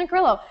 Oh, just Jenna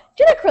Carrillo.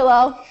 Jenna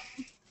Carrillo.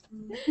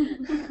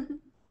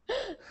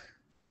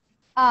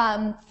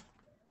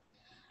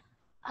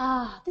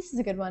 This is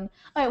a good one.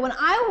 All right, when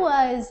I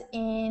was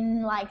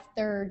in like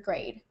 3rd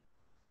grade,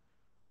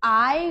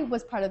 I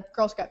was part of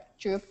Girl Scout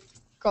Troop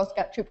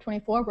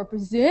 24,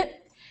 represent.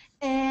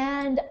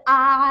 And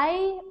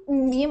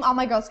me and all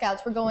my Girl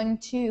Scouts were going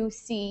to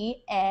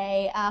see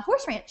a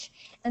horse ranch.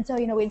 And so,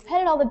 you know, we'd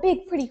petted all the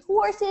big, pretty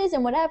horses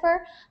and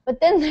whatever.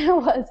 But then there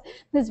was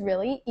this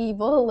really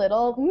evil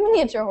little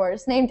miniature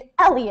horse named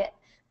Elliot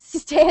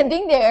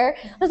standing there.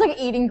 It was like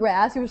eating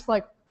grass. He was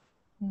like,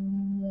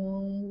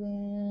 and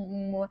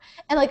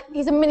like,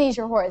 he's a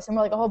miniature horse. And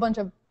we're like a whole bunch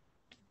of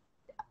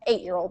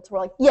 8-year-olds. We're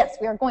like, yes,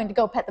 we are going to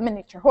go pet the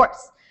miniature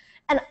horse.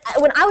 And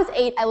when I was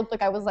 8, I looked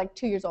like I was like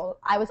 2 years old.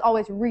 I was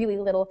always really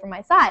little for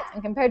my size.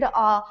 And compared to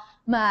all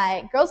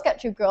my Girl Scout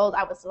troop girls,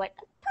 I was like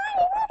a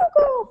tiny little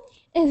girl.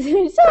 And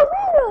so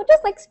little,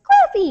 just like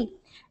Scruffy.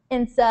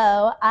 And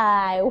so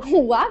I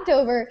walked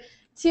over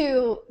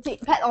to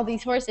pet all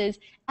these horses.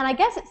 And I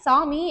guess it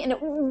saw me, and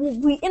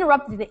we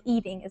interrupted the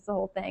eating is the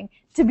whole thing.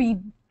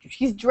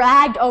 She's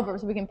dragged over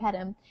so we can pet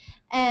him.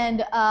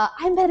 And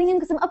I'm petting him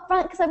because I'm up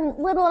front because I'm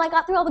little and I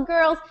got through all the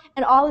girls.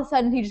 And all of a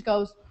sudden he just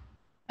goes,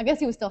 I guess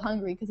he was still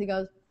hungry because he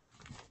goes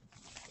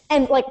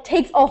and like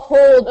takes a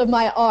hold of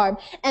my arm,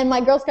 and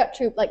my Girl Scout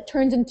troop like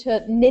turns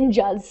into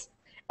ninjas,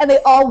 and they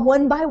all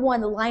one by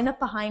one line up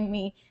behind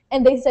me,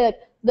 and they say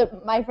like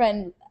my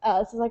friend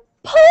says like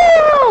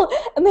pull,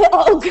 and they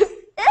all get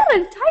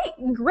in a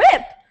tight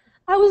grip.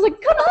 I was like,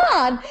 come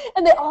on,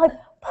 and they all like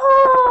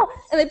pull,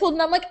 and they pulled,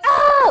 and I'm like,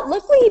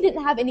 luckily he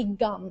didn't have any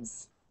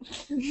gums.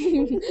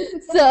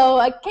 So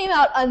I came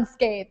out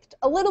unscathed,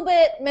 a little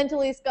bit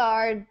mentally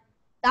scarred.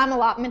 I'm a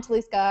lot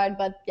mentally scarred,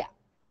 but yeah.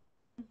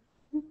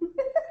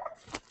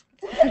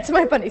 It's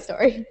my funny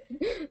story.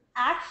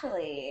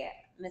 Actually,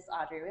 Miss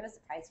Audrey, we have a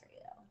surprise for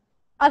you.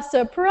 A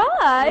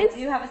surprise?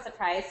 We do have a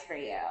surprise for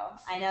you.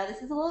 I know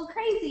this is a little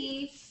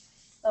crazy,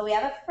 but we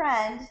have a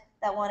friend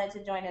that wanted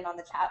to join in on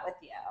the chat with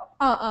you.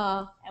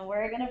 And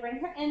we're going to bring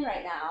her in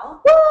right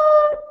now.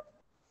 What?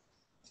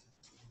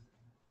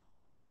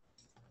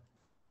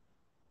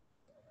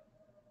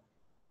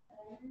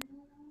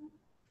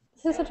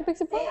 This is such a big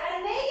surprise. Hey,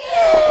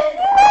 Megan!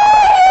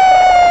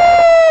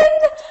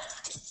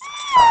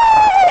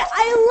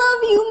 I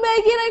love you,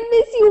 Megan. I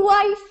miss you,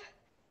 wife.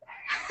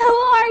 How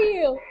are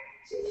you?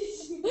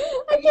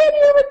 I can't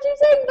hear what you're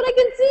saying, but I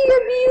can see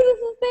your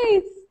beautiful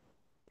face.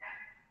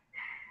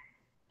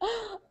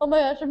 Oh my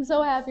gosh, I'm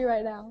so happy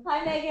right now.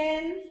 Hi,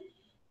 Megan.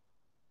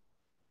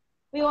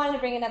 We wanted to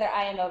bring another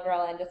IMO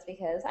girl in just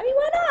because. I mean,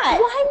 why not?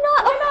 Why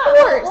not? Why Of not?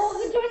 course.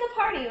 We'll join the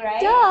party,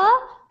 right?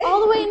 Duh.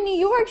 All the way in New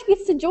York, she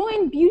gets to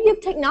join. Beauty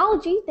of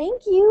technology.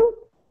 Thank you.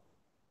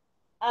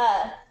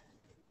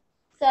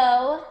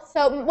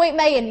 So wait,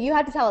 Megan, you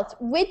have to tell us,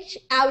 which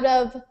out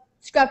of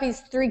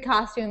Scruffy's 3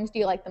 costumes do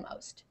you like the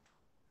most?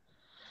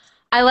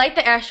 I like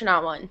the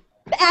astronaut one.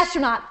 The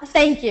astronaut.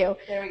 Thank you.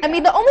 There we go. I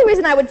mean, the only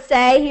reason I would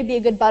say he'd be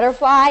a good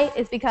butterfly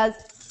is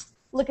because,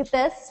 look at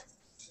this.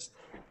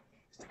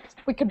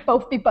 We could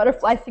both be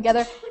butterflies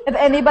together. If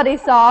anybody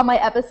saw my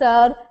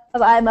episode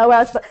of IMO where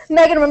I was,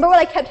 Megan, remember when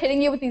I kept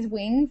hitting you with these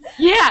wings?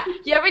 Yeah.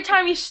 Every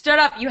time you stood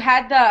up, you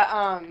had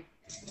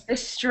the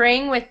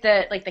string with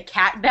the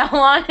cat bell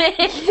on it.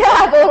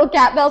 Yeah, the little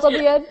cat bells on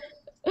the end.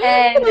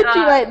 And hit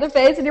you right in the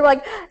face, and you were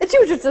like, and she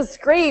was just a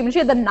scream. She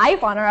had the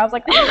knife on her. I was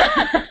like,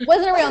 oh.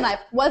 Wasn't a real knife.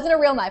 Wasn't a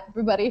real knife,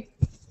 everybody.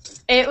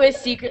 It was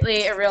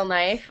secretly a real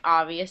knife,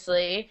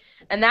 obviously,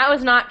 and that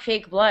was not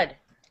fake blood.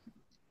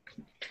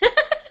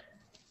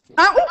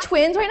 Aren't we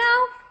twins right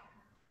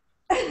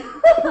now?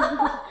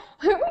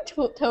 Aren't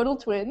we total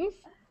twins?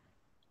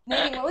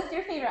 Megan, what was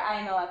your favorite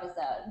IMO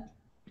episode?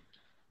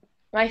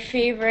 My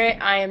favorite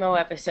IMO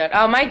episode.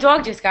 Oh, my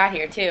dog just got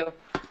here too.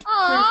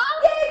 Aww.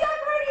 Yay, dog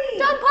party!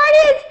 Dog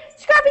parties!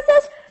 Scrappy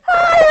says,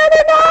 hi,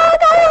 other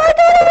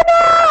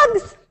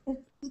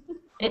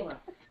dogs!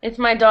 It's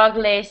my dog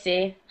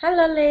Lacey.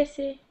 Hello,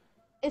 Lacey.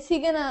 Is he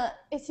gonna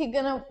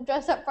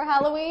dress up for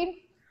Halloween?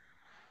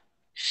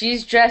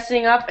 She's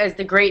dressing up as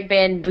the Great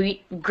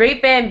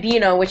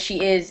Bambino, which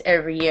she is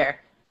every year.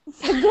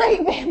 The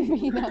Great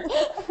Bambino.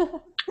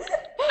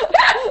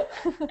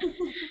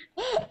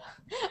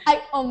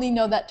 I only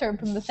know that term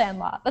from The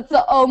Sandlot. That's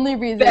the only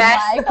reason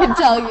why I can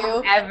tell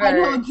you ever. I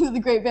know who the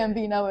Great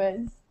Bambino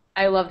is.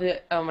 I love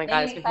it. Oh my god,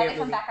 Are it's you my excited favorite to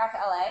come movie. back out to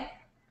LA?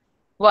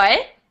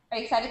 What? Are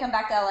you excited to come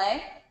back to LA?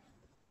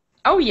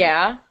 Oh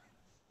yeah.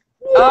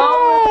 Yay!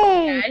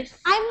 Oh yes.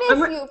 I miss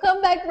you.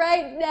 Come back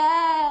right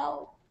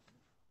now.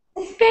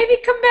 Baby,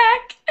 come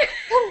back.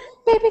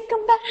 Baby,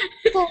 come back.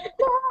 Come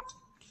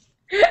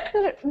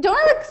back. Don't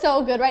I look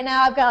so good right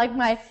now? I've got like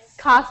my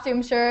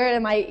costume shirt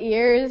and my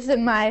ears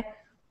and my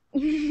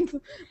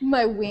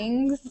my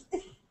wings.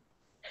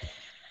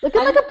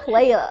 Looking like a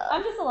player.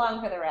 I'm just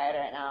along for the ride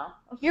right now.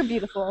 You're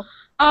beautiful.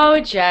 Oh,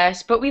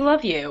 Jess, but we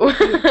love you.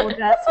 Beautiful,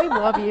 Jess. We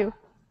love you.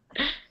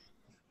 Do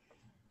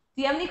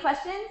you have any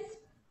questions,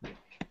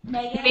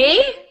 Megan?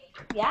 Me?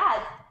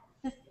 Yeah.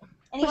 Just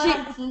anyone She-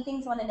 on Teen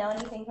Things want to know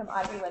anything from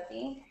Audrey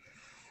Whitby?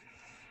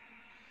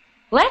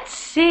 Let's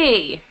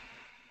see.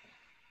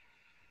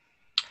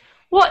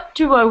 What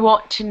do I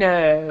want to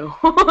know?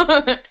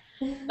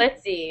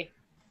 Let's see.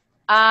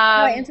 Do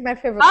I answer my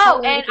favorite Oh,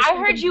 color, and which is I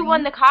heard you green?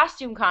 won the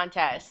costume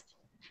contest.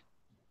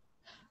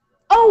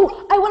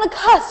 Oh, I won a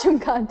costume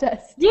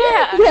contest.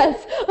 Yeah.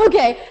 Yes.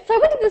 Okay. So I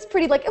went to this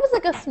pretty, like, it was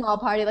like a small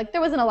party. Like,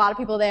 there wasn't a lot of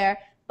people there.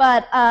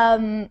 But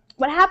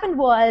what happened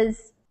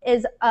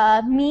is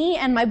me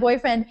and my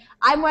boyfriend,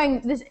 I'm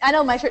wearing this, I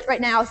know my shirt right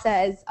now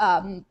says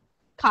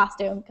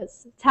costume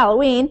because it's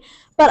Halloween,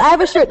 but I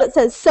have a shirt that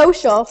says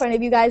social for any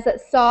of you guys that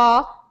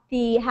saw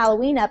the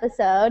Halloween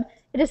episode.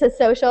 It just says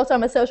social, so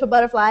I'm a social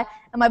butterfly.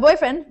 And my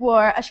boyfriend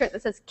wore a shirt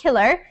that says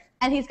killer,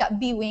 and he's got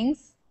bee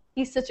wings.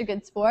 He's such a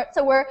good sport.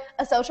 So we're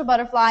a social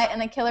butterfly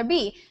and a killer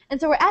bee. And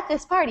so we're at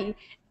this party.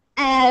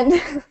 And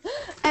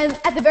and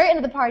at the very end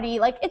of the party,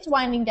 like, it's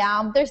winding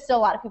down. There's still a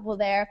lot of people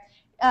there.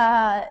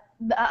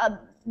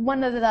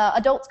 One of the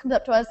adults comes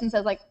up to us and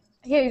says, like,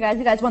 here, you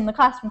guys won the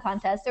costume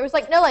contest. There was,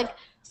 like, no, like,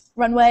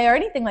 runway or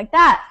anything like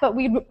that, but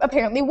we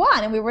apparently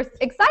won, and we were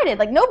excited.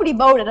 Like, nobody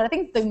voted. I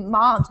think the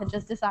moms had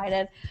just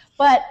decided.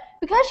 But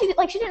because she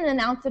didn't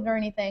announce it or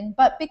anything,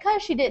 but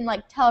because she didn't,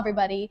 like, tell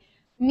everybody,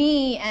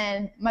 me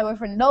and my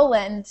boyfriend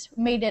Nolan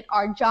made it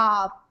our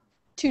job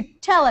to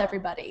tell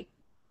everybody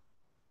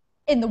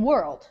in the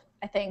world,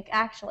 I think,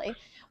 actually.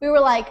 We were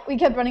like, we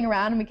kept running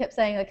around and we kept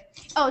saying, like,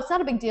 oh, it's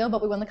not a big deal,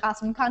 but we won the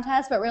costume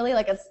contest, but really,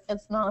 like,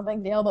 it's not a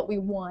big deal, but we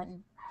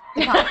won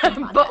the costume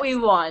contest. But we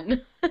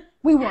won.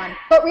 We won.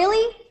 But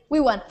really, we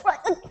won.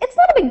 It's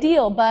not a big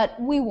deal, but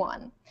we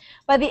won.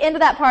 By the end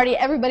of that party,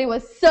 everybody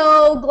was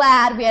so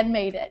glad we had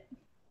made it.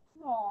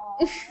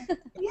 Aww.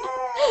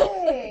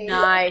 Yay!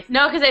 Nice.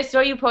 No, because I saw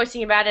you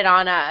posting about it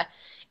on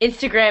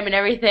Instagram and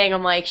everything.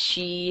 I'm like,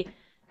 she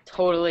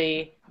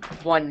totally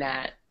won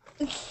that.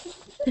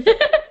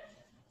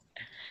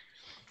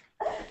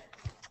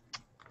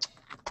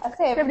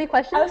 Okay, Do you have any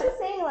questions? I was just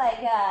saying, like,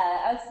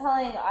 I was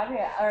telling Audrey,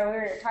 or we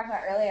were talking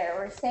about earlier,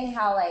 we were saying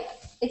how, like,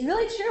 it's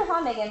really true,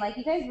 huh, Megan? Like,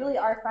 you guys really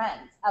are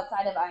friends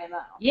outside of IMO.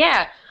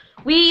 Yeah.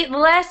 The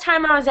last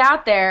time I was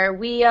out there,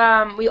 we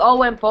all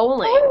went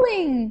bowling.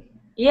 Bowling.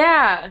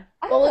 Yeah.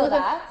 I Well, don't know it was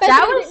that. That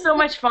Bethany was so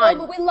much Oh, fun.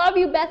 but we love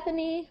you,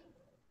 Bethany.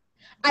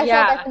 I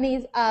Yeah. saw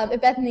Bethany's,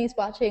 if Bethany's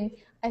watching,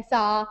 I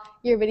saw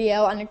your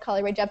video on your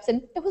Carly Rae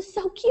Jepsen. It was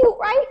so cute,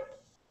 right?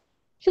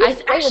 She looks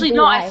great with Actually, blue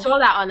no, I eyes. saw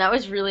that one. That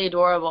was really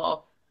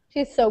adorable.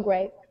 She's so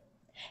great.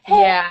 Hey,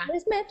 Yeah. I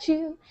just met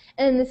you,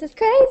 and this is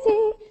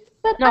crazy.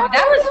 But No, I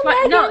that was know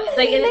fun. No, Megan.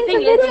 like, and the Thanks thing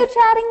for video is,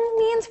 chatting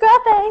me and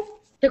Scruffy.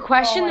 The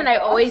question Oh my that I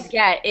gosh. always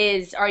get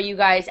is, are you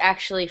guys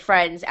actually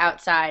friends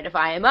outside of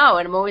IMO?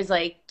 And I'm always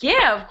like,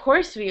 yeah, of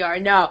course we are.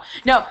 No,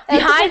 no. That's a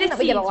Behind question the that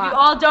we get a scenes, we lot.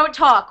 all don't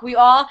talk. We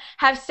all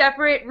have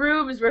separate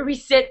rooms where we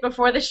sit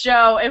before the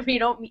show, and we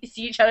don't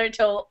see each other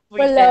until we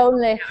We're sit.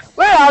 lonely.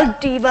 We're all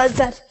divas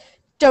that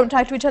don't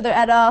talk to each other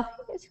at all.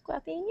 You're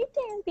scrubbing.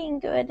 You're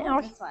being good. What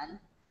was this one?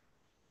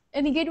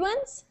 Any good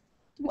ones?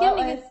 Did we What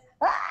get any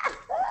was?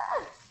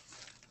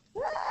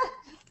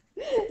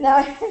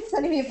 Now it's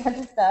sending me a bunch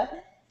of stuff.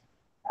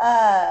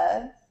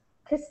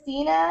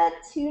 Christina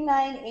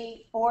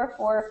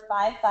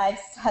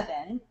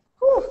 298445557.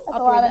 Whew, that's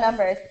I'll a lot read of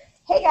numbers.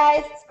 Hey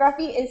guys,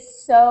 Scruffy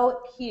is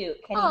so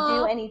cute. Can you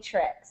do any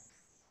tricks?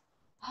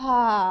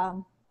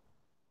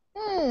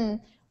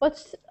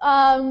 What's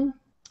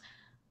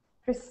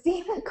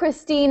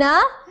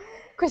Christina.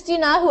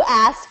 Christina, who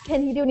asked,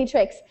 can he do any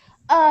tricks?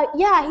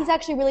 Yeah, he's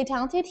actually really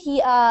talented.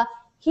 He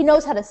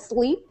knows how to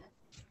sleep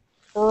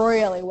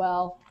really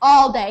well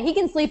all day. He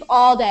can sleep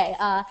all day.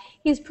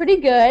 He's pretty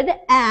good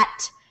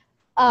at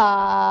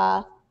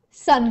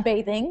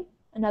sunbathing.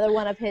 Another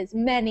one of his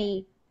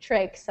many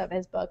tricks of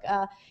his book.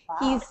 Wow.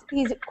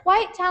 He's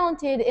quite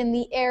talented in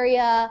the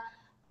area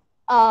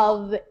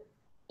of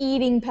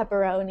eating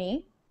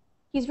pepperoni.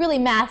 He's really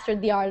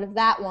mastered the art of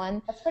that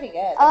one. That's pretty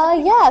good.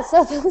 Yeah,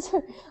 so those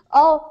are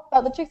all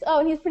about the tricks.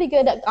 Oh, and he's pretty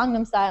good at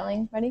Gangnam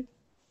styling. Ready?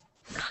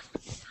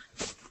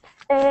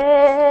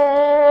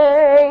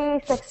 Hey,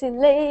 sexy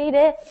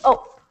lady. From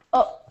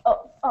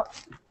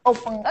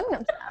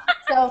Gangnam Style.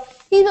 So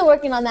he's been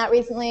working on that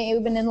recently.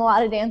 We've been in a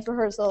lot of dance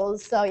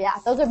rehearsals. So yeah,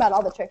 those are about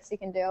all the tricks he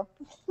can do.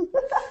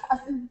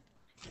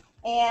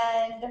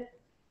 And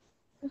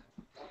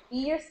Be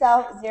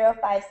Yourself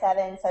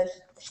 057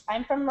 says,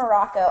 I'm from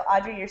Morocco.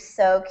 Audrey, you're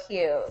so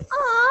cute.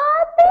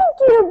 Aw, thank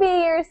you,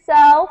 Be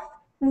Yourself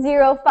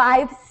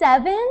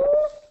 057.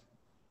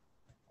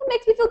 It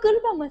makes me feel good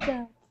about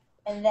myself.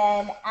 And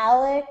then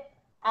Alex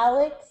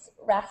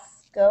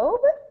Raskob.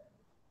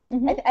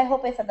 I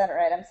hope I said that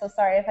right. I'm so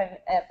sorry if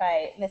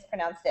I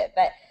mispronounced it.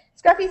 But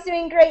Scruffy's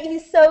doing great.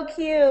 He's so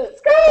cute.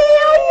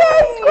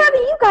 Scruffy, Scruffy,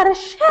 you got a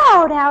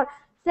shout out.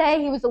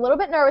 Say he was a little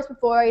bit nervous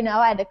before,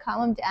 I had to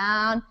calm him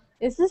down.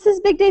 This is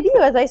his big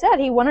debut, as I said.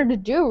 He wanted to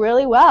do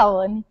really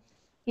well, and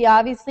he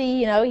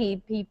obviously,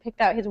 he picked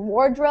out his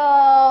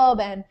wardrobe,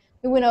 and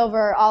we went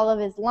over all of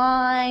his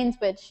lines,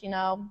 which,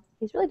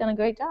 he's really done a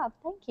great job.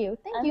 Thank you.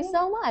 Thank you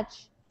so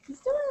much. He's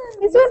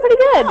doing pretty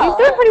good. Well. He's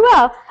doing pretty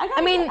well. I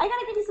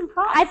gotta give you some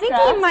props. I think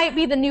he might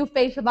be the new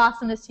face of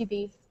Awesomeness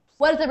TV.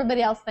 What does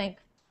everybody else think?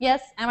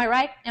 Yes? Am I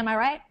right?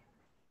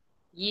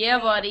 Yeah,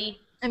 buddy.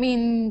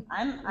 I'm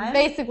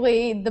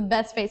basically the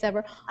best face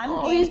ever.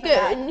 He's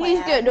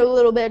getting a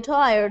little bit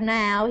tired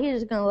now. He's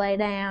just gonna lay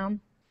down.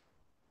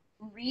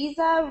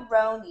 Riza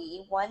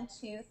Roni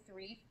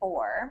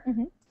 1234.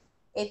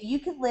 If you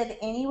could live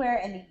anywhere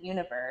in the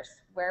universe,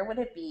 where would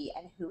it be,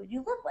 and who would you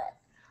live with?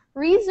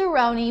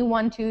 Rizaroni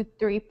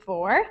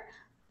 1234.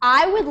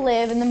 I would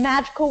live in the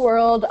magical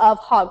world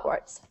of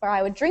Hogwarts, where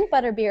I would drink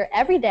butterbeer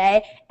every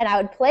day, and I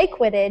would play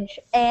Quidditch,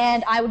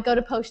 and I would go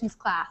to potions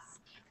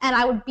class. And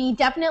I would be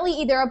definitely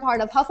either a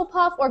part of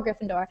Hufflepuff or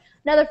Gryffindor.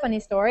 Another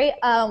funny story,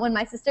 when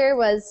my sister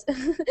was,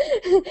 this is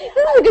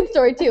a good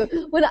story too.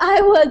 When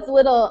I was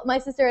little, my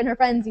sister and her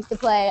friends used to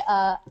play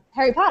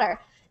Harry Potter.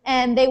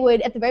 And they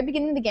would, at the very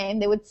beginning of the game,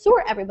 they would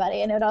sort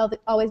everybody. And it would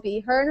always be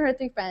her and her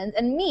 3 friends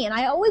and me. And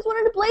I always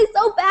wanted to play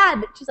so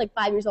bad. But she's like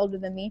 5 years older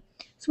than me.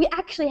 So we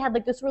actually had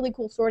like this really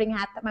cool sorting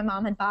hat that my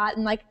mom had bought.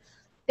 And like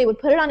they would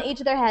put it on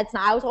each of their heads.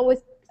 And I would always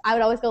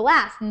go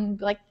last and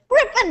be like,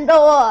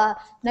 Gryffindor!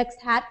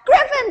 Next hat,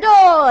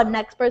 Gryffindor!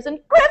 Next person,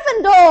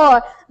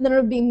 Gryffindor! And then it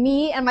would be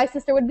me, and my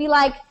sister would be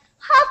like,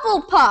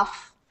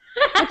 Hufflepuff!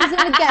 Which is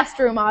in the guest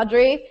room,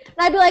 Audrey. And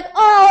I'd be like,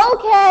 oh,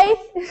 okay.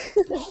 Just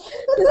go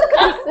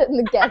sit in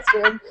the guest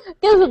room.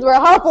 This is where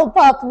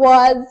Hufflepuff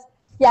was.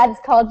 Yeah, I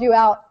just called you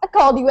out. I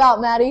called you out,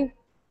 Maddie.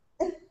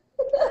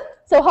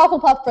 So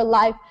Hufflepuff for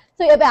life.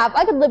 So yeah, if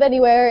I could live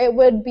anywhere, it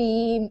would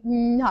be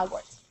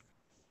Hogwarts.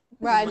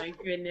 Right. Oh my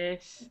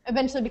goodness.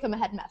 Eventually become a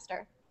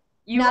headmaster.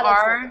 You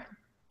are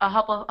a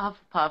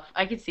Hufflepuff.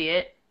 I can see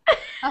it.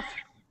 I'm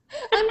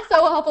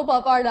so a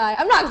Hufflepuff, aren't I?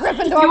 I'm not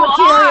Gryffindor You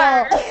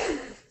material.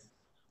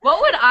 What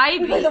would I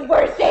be? The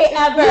worst day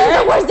ever.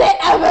 The worst day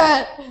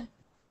ever.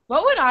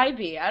 What would I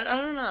be? I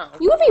don't know.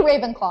 You would be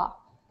Ravenclaw.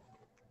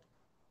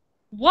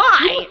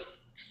 Why?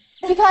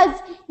 Because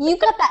you've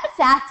got that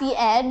sassy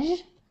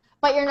edge,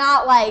 but you're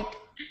not like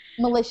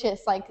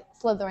malicious like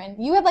Slytherin.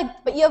 You're like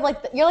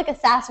a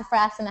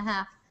sassafras and a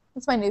half.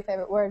 That's my new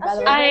favorite word, by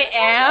the way. I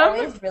am.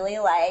 Always really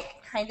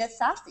kind of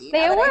sassy.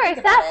 They were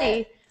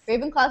sassy.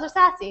 Ravenclaws are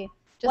sassy,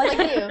 just like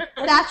you.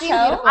 Sassy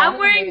and beautiful. I'm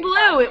wearing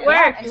blue. It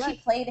worked. And she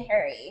played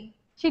Harry.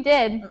 She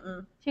did.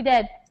 She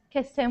did.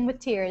 Kissed him with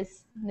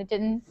tears, and it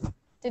didn't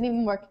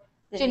even work.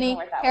 Ginny,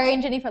 Harry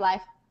and Ginny for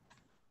life.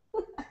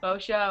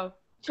 Faux show.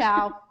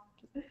 Ciao.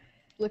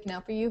 Looking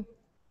out for you.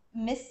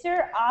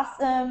 Mr.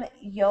 Awesome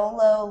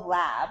YOLO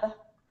Lab.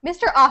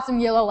 Mr. Awesome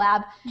Yellow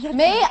Lab,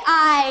 may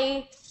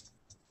I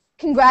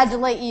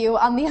congratulate you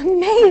on the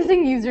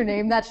amazing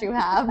username that you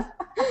have.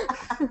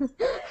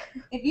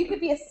 If you could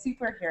be a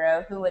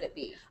superhero, who would it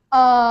be?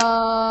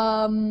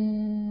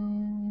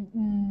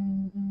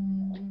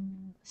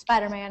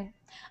 Spider-Man.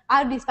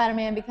 I would be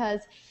Spider-Man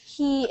because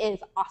he is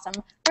awesome.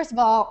 First of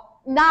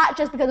all, not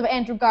just because of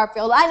Andrew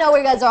Garfield. I know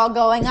where you guys are all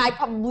going. I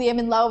probably am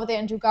in love with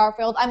Andrew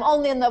Garfield. I'm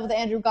only in love with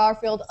Andrew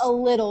Garfield a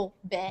little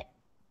bit.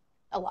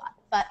 A lot.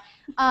 But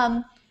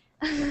I'd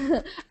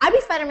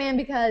be Spider-Man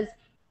because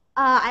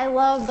I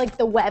love like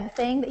the web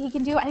thing that he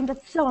can do. I think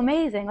that's so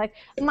amazing. Like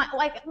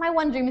my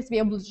one dream is to be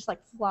able to just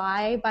like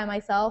fly by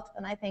myself,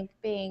 and I think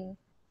being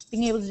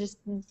able to just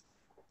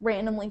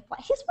randomly fly.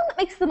 He's one that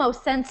makes the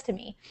most sense to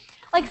me.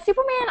 Like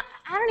Superman,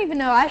 I don't even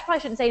know. I probably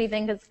shouldn't say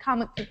anything because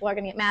comic people are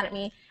gonna get mad at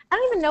me. I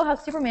don't even know how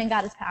Superman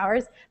got his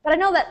powers, but I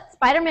know that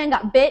Spider-Man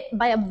got bit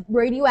by a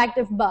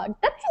radioactive bug.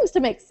 That seems to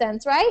make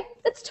sense, right?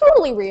 That's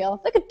totally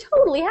real. That could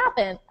totally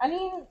happen. I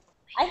mean,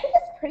 I think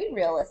it's pretty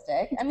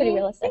realistic. Pretty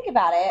realistic. Think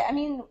about it. I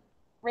mean,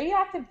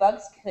 radioactive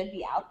bugs could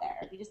be out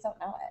there. We just don't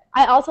know it.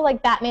 I also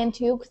like Batman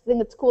too because I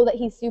think it's cool that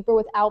he's super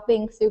without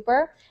being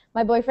super.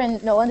 My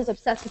boyfriend Nolan is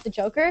obsessed with the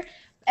Joker,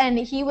 and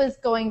he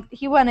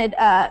wanted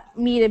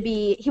me to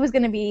be. He was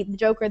going to be the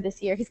Joker this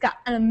year. He's got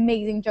an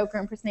amazing Joker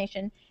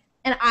impersonation,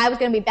 and I was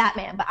going to be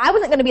Batman, but I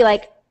wasn't going to be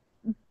like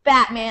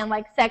Batman,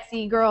 like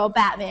sexy girl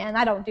Batman.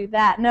 I don't do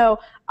that. No,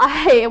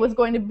 I was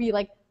going to be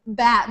like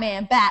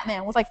Batman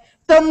with like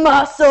the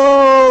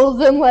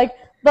muscles and like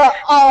the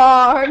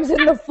arms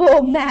and the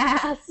full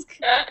mask.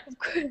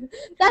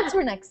 That's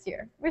for next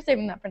year. We're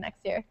saving that for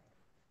next year.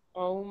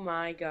 Oh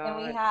my god.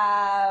 And we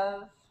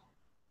have.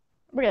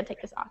 We're going to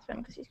take this off him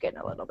because he's getting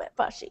a little bit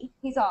bushy.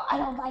 He's all, I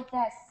don't like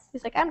this.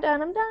 He's like, I'm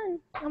done.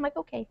 I'm like,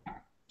 okay.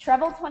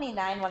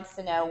 Treble29 wants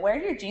to know, where are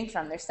your jeans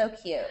from? They're so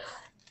cute.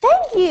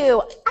 Thank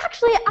you.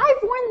 Actually, I've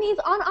worn these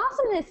on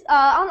Awesomeness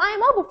on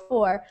IMO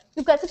before.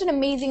 We've got such an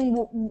amazing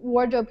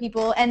wardrobe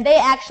people, and they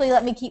actually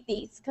let me keep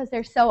these because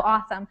they're so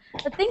awesome.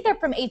 I think they're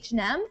from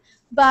H&M,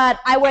 but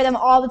I wear them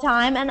all the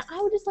time, and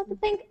I would just like to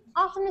thank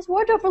Awesomeness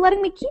Wardrobe for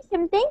letting me keep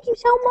them. Thank you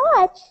so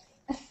much.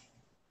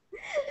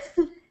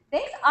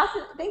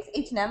 Thanks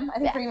H&M. I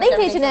think pretty much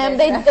thanks H&M.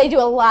 They do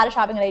a lot of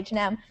shopping at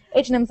H&M.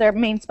 H&M's their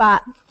main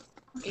spot.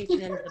 H&M's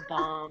the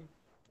bomb.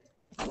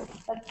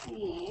 Let's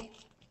see.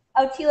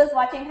 Oh, Tila's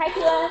watching. Hi,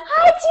 Tila.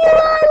 Hi, Tila.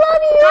 I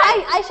love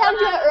you. I shouted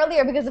you out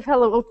earlier because of her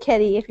little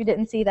kitty, if you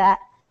didn't see that.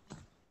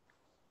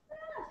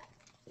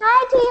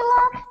 Hi,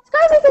 Tila.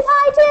 Scarby says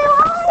hi, too.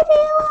 Hi,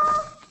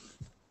 Tila.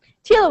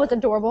 Tila was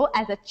adorable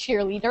as a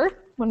cheerleader.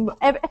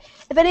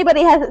 If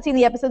anybody hasn't seen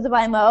the episodes of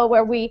IMO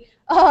where we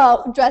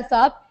dress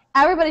up,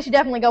 everybody should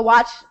definitely go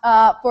watch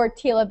for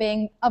Tila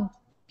being a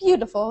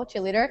beautiful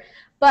cheerleader.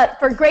 But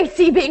for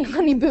Gracie being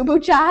Honey Boo Boo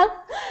Child,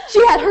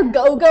 she had her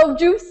go-go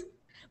juice.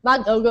 My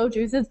go-go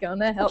juice is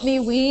gonna help me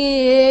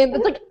win.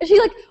 It's like she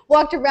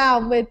walked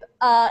around with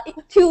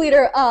 2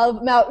 liters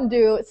of Mountain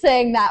Dew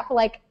saying that for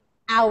like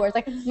hours.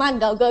 Like, my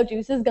go-go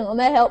juice is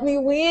gonna help me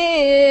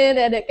win.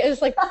 And it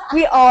was like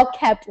we all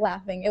kept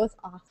laughing. It was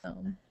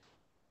awesome.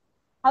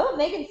 How about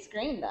Megan's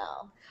scream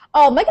though?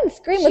 Oh, Megan's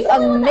scream was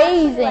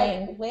amazing.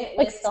 Actually, went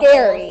with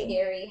scary.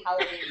 Scary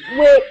Halloween.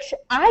 Which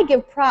I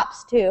give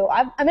props to.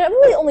 I mean, I've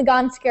really only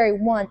gone scary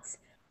once,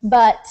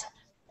 but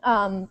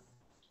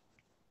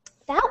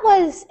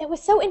it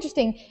was so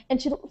interesting,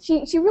 and she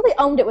really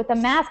owned it with the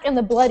mask and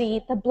the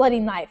bloody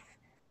knife.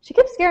 She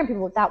kept scaring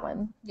people with that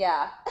one.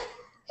 Yeah.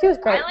 She was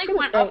great. I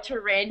went up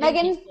to random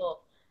Megan? people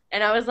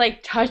and I was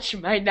like, touch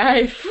my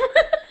knife.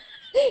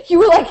 You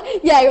were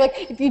like, you're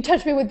like, if you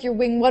touch me with your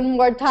wing one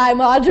more time,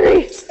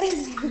 Audrey,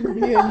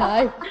 your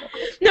knife.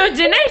 No,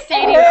 didn't I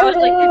say to you, I was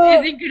like,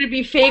 this isn't going to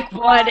be fake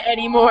blood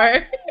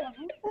anymore.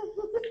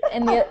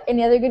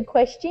 Any other good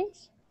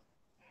questions?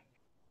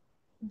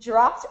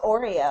 Dropped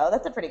Oreo.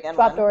 That's a pretty good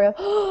Dropped one.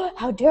 Oreo.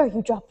 How dare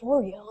you drop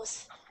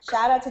Oreos?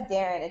 Shout out to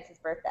Darren. It's his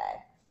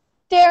birthday.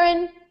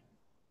 Darren,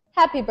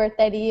 happy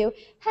birthday to you.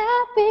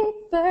 Happy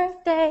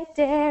birthday,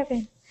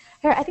 Darren.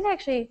 Here, I think I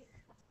actually...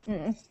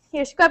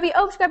 Here, Scruffy.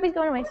 Oh, Scruffy's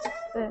going away.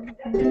 Hiding.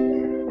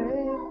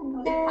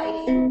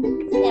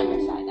 It's camera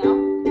shy now.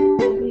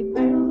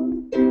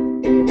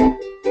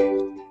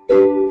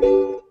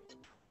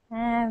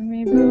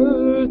 Happy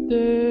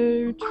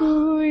birthday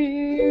to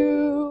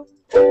you.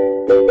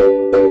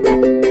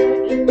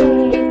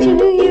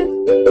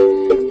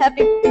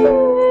 Happy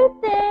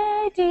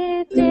birthday,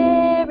 dear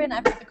Darren. I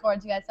forgot the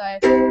chords, you guys. Sorry.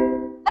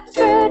 Happy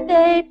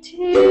birthday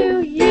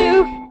to you.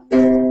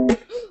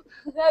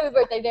 Happy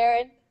birthday,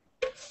 Darren.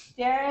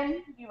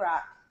 Darren, you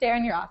rock.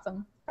 Darren, you're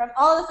awesome. From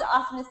all of us at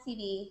Awesomeness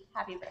TV,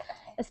 happy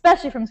birthday.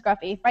 Especially from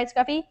Scruffy. Right,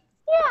 Scruffy?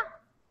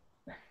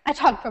 Yeah. I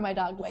talk for my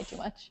dog way too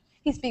much.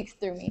 He speaks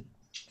through me.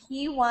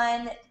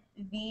 P1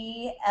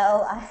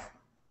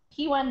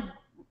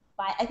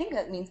 I think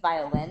that means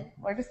violin.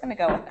 We're just going to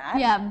go with that.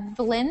 Yeah,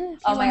 Violin.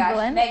 Oh my gosh.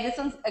 Violin. Meg, this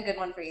one's a good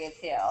one for you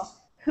too.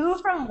 Who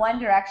from One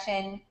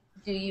Direction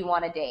do you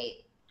want to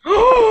date?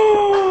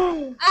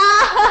 Ah!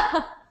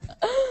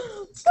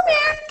 Come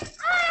here.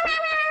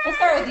 We'll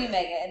start with you,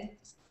 Megan.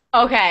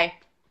 Okay.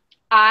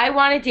 I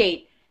want to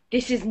date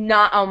This is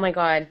not. Oh my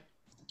god.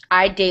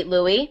 I'd date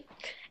Louis,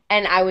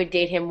 and I would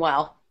date him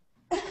well.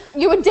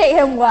 You would date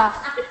him well.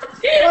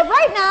 But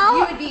right now,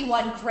 You would be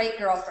one great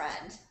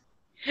girlfriend.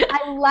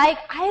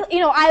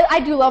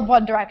 I do love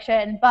One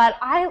Direction, but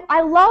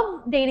I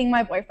love dating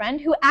my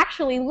boyfriend who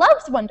actually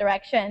loves One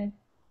Direction.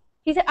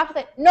 He said after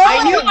that, no.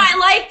 I knew I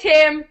liked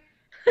him.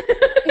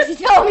 He's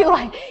telling me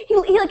like he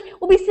like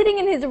we'll be sitting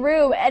in his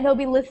room and he'll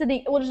be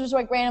listening. We'll just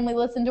like randomly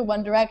listen to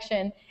One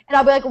Direction, and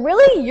I'll be like,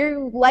 "Really?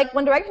 You like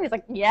One Direction?" He's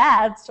like,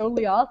 "Yeah, it's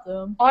totally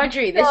awesome."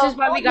 Audrey, this is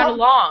why we got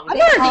along.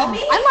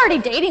 I'm already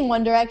dating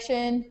One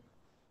Direction.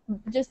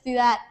 Just do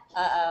that.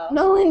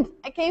 Nolan,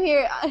 I came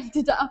here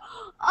to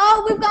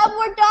oh, we've got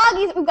more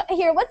doggies. We've got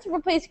here. Let's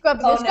replace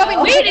Scrubby. Oh, Scrubby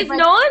no. Wait, is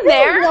Nolan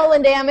there? This is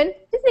Nolan Damon.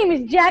 His name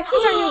is Jack.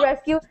 He's our new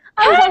rescue.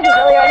 I was telling you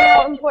earlier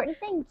how important.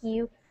 Thank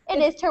you. It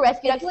is to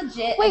rescue It's dogs.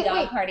 legit Wait, a dog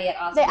wait. party at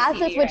Austin They asked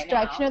TV us which right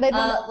direction now. are they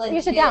going.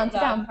 Here, sit down. Sit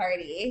Dog down.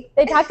 party.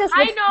 They talked us.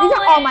 Hi, These are all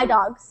Nolan. my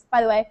dogs,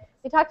 by the way.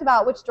 They talked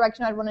about which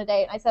direction I'd want to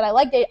date. I said I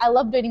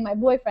love dating my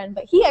boyfriend,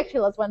 but he actually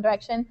loves One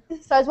Direction.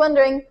 So I was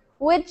wondering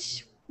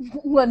which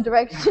One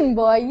Direction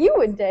boy you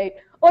would date,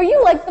 or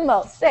you like the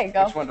most. There you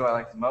go. Which one do I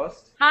like the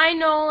most? Hi,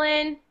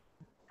 Nolan.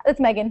 It's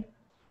Megan.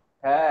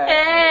 Hey.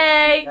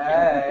 Hey.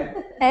 Hey.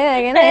 Hey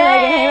Megan. Hey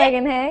Megan. Hey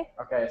Megan. Hey.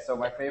 Okay, so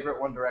my favorite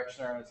One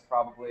Directioner is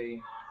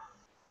probably.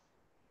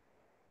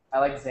 I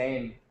like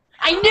Zayn.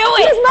 I knew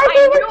it. He's my I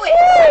favorite knew it. I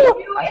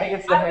knew I it. think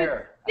it's the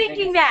hair.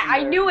 thinking that.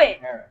 I knew it.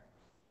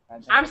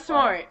 I'm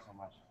smart. So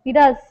much. He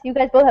does. You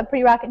guys both have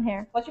pretty rockin'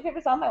 hair. What's your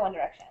favorite song by One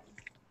Direction?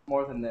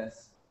 More than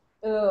this.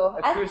 Ooh,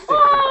 Acoustic.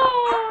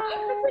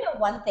 I'm definitely a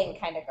one thing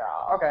kind of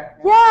girl. Okay.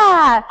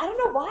 Yeah. I don't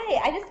know why.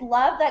 I just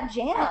love that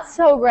jam. It's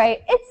so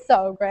great. It's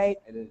so great.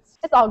 It is.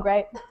 It's all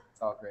great. It's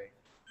all great.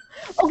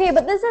 Okay,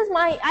 but this is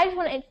I just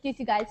want to introduce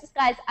you guys. This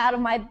guy's I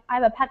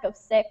have a pack of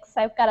 6.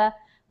 I've got a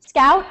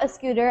Scout, a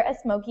Scooter, a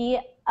Smokey,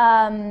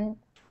 a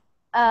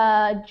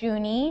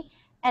Junie,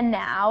 and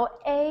now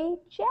a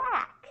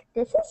Jack.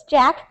 This is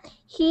Jack.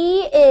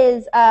 He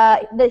is,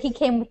 he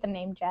came with the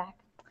name Jack.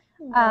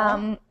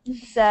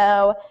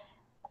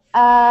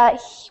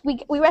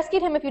 We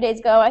rescued him a few days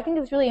ago. I think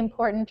it's really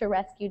important to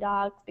rescue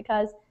dogs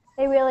because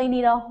they really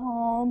need a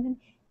home.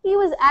 He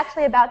was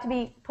actually about to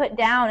be put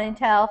down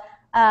until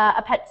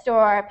a pet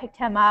store picked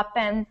him up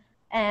and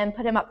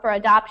put him up for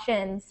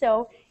adoption.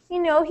 So,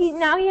 now he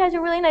has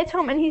a really nice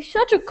home, and he's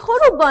such a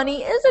cuddle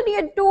bunny. Isn't he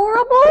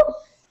adorable?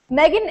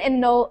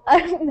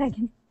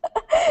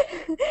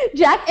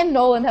 Jack and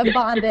Nolan have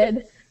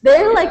bonded.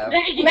 They're like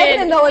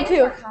Megan and Nolan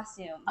too.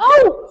 Costume.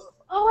 Oh,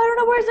 I don't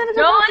know where's Jennifer.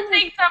 Nolan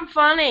thinks I'm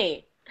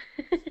funny.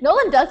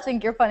 Nolan does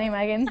think you're funny,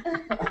 Megan.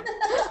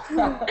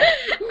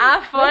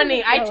 I'm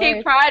funny. I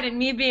take pride in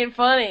me being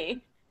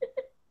funny.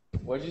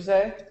 What'd you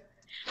say?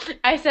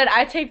 I said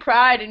I take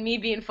pride in me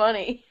being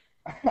funny.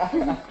 He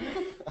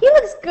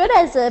looks good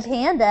as a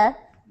panda.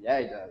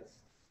 Yeah, he does.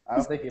 I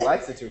don't think he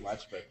likes it too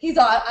much, but He's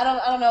on. I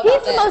don't know He's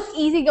about the this. most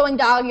easygoing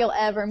dog you'll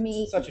ever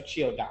meet. such a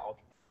chill dog.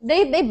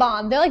 They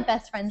bond. They're like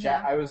best friends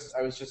Jack, now. I was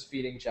just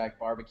feeding Jack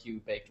barbecue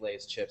baked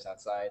Lay's chips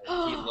outside,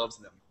 and he loves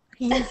them.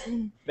 He's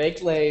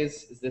Baked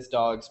Lay's is this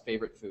dog's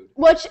favorite food.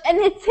 and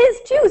it's his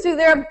too, so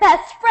they're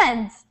best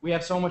friends. We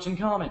have so much in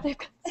common. They've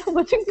got so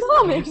much in We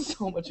common. have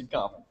so much in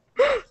common.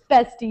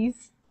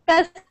 Besties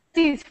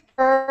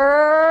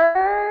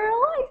for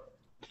life.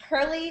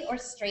 Curly or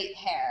straight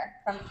hair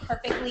from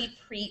Perfectly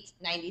Preet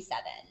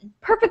 97.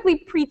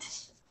 Perfectly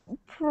preet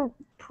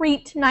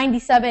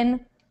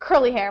 97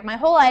 curly hair. My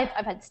whole life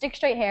I've had stick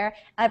straight hair,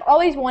 and I've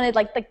always wanted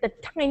like the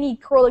tiny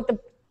curl, like the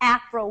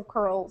afro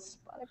curls,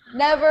 but I've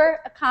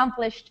never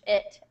accomplished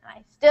it. And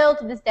I still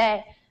to this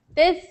day,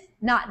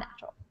 not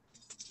natural.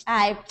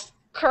 I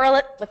curl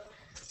it with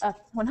a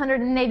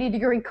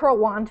 180-degree curl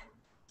wand.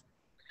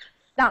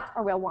 Not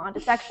a real wand.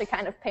 It's actually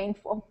kind of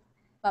painful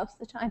most of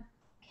the time.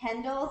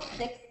 Kendall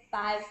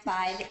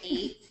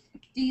 6558.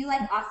 Do you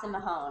like Austin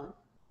Mahone?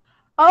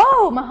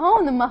 Oh,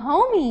 Mahone, the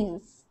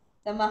Mahomies.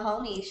 The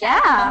Mahomies.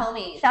 Shout out to the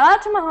Mahomies. Shout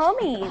out to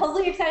Mahomies.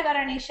 Hopefully you're excited about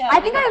our new show. I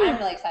think I'm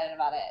really excited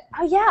about it.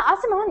 Oh yeah,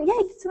 Awesome Mahone. Yeah,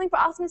 he did something for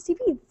Awesomeness TV.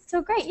 It's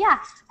so great. Yeah,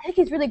 I think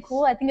he's really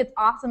cool. I think it's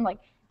awesome. Like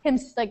him,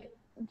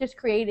 just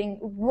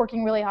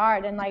working really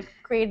hard, and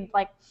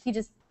he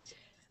just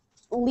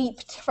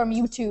leaped from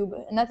YouTube,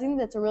 and I think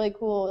that's really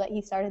cool that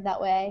he started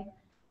that way.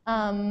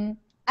 And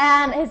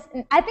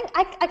I think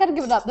I gotta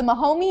give it up. The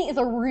Mahomie is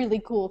a really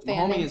cool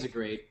fan. Mahomie is it's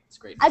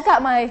great. I've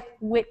got my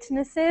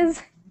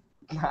witnesses.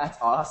 That's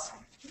awesome.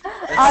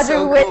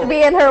 Audrey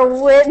Whitby and her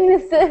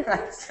witnesses.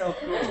 That's so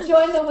cool.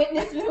 Join the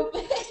witness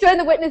movement. Join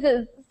the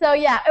witnesses. So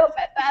yeah,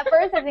 at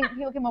first I think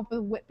people came up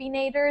with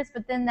Whitby-nators,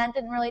 but then that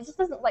it just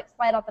doesn't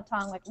slide off the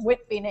tongue like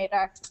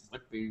Whitby-nator.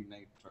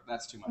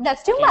 That's too much.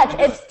 That's too much.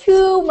 It's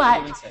too Can't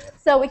even much. say it.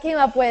 So we came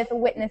up with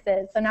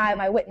witnesses. So now I have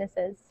my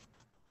witnesses.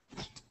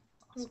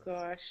 Oh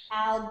gosh.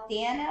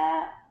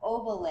 Aldana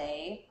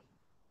Ovale.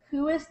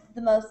 Who is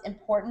the most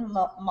important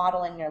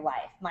model in your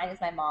life? Mine is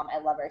my mom. I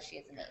love her. She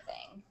is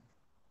amazing.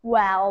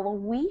 Well,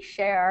 we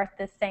share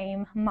the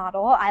same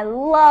model. I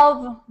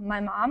love my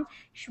mom.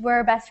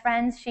 We're best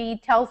friends. She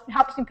helps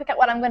me pick out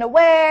what I'm going to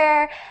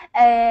wear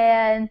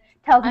and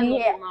tells I me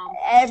love your mom.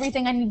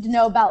 everything I need to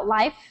know about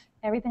life.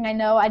 Everything I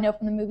know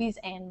from the movies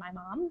and my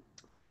mom.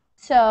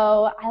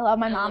 So I love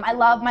my mom. I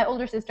love my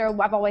older sister.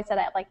 I've always said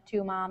I have like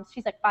 2 moms.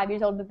 She's like 5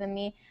 years older than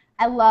me.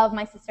 I love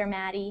my sister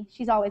Maddie.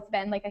 She's always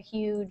been like a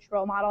huge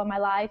role model in my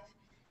life.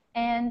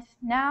 And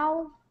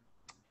now,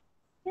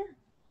 yeah.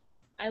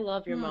 I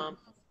love your mom.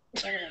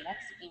 Go to the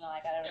next email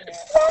I got over here.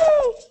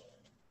 Yay!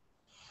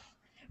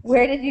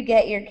 Where did you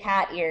get your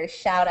cat ears?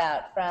 Shout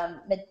out from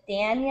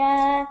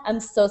Medania. I'm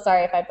so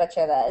sorry if I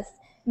butcher this.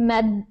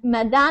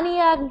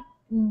 Medania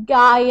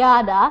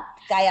Gaida.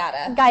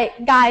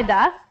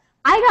 Gaida.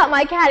 I got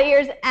my cat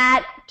ears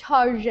at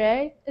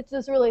Target. It's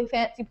this really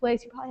fancy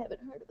place. You probably haven't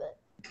heard of it.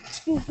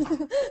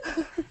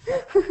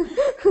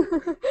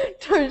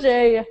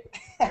 Target.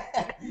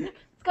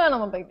 It's kind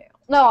of a big deal.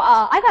 No,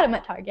 I got them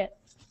at Target.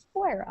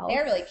 Where else?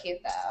 They're really cute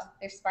though.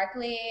 They're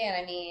sparkly, and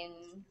I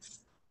mean,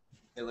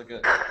 They look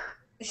good.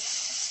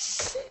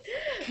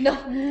 no,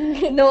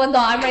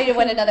 I'm ready to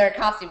win another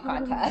costume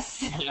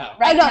contest Yeah.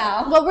 right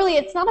now. Well, really,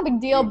 it's not a big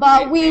deal,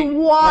 but we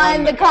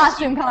won the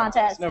costume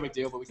contest. It's no big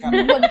deal, but we We kind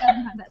of won the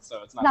costume contest.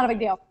 so it's Not a big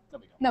deal. No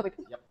big deal. No big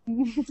deal.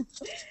 Yep.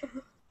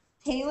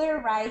 Taylor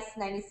Rice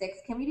 96.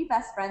 Can we be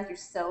best friends? You're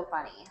so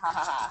funny. Ha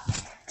ha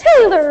ha.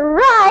 Taylor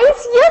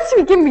Rice, yes,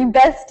 we can be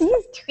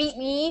besties. Tweet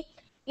me.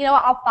 You know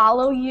what? I'll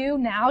follow you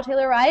now,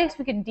 Taylor Rice.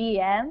 We can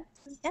DM.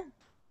 Yeah,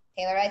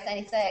 Taylor Rice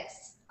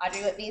 96.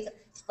 Audrey Whitby's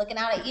looking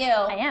out at you.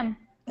 I am.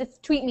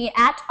 Just tweet me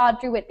at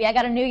Audrey Whitby. I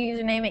got a new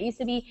username. It used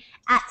to be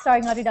at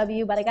Starring Audrey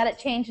W, but I got it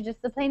changed to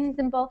just the plain and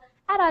simple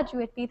at Audrey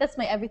Whitby. That's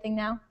my everything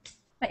now.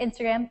 My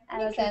Instagram. That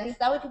makes sense.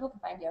 That way people can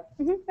find you.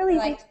 Really They're easy.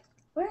 like,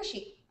 where is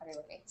she? Audrey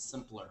Whitby.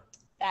 Simpler.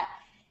 That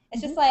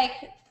it's just like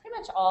pretty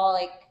much all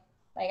like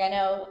I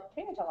know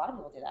pretty much a lot of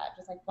people do that.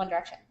 Just like One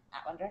Direction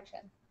at One Direction.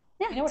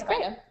 Yeah, You know where it's to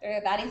find great. them.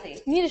 They're that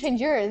easy. You need to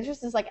change yours. It's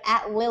just like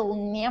at Lil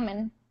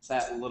Nammon. It's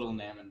that little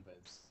Nammon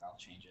Bibs. I'll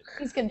change it.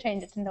 He's gonna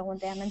change it to Nolan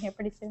Damon here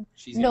pretty soon.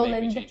 She's gonna make me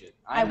Nolan. change it.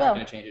 I I'm will. not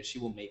gonna change it. She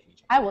will make me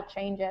change it. I will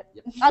change it.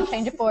 Yep. I'll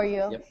change it for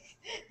you. Yep.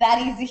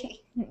 That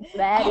easy.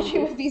 That is-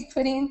 Audrey Whitby's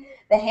putting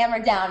the hammer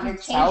down. You're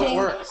how it changing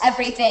works.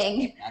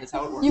 everything. That is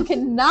how it works. You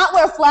cannot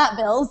wear flat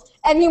bills,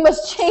 and you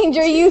must change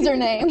your I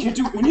username. can't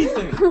do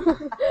anything.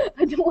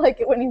 I don't like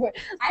it when you wear.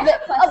 I have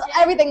a question.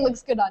 Everything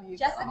looks good on you.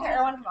 Jessica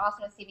Irwin from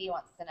Awesomeness TV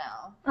wants to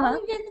know. How long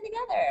have you guys been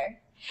together?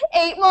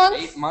 8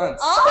 months. 8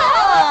 months.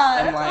 Oh,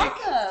 And that's like,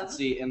 awesome. let's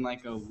see, in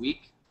like a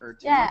week or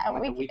 2. Yeah,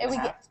 like a week a and week,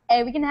 a half.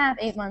 a week and a half,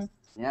 8 months.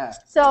 Yeah.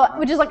 So,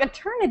 which is like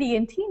eternity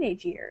in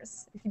teenage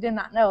years. If you did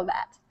not know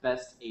that.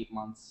 Best 8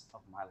 months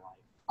of my life.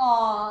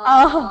 Aww.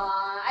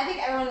 Oh. I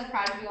think everyone in the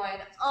crowd would be going,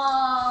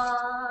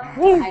 aww.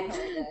 I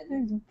totally did.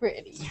 It's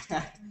pretty.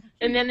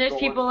 And then there's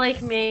people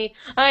like me.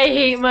 I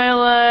hate my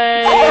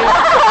life.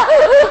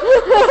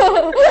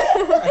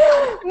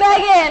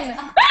 Megan,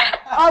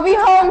 I'll be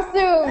home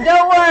soon.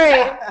 Don't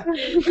worry.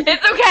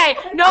 It's okay.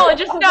 No,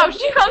 just know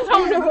she comes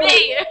home to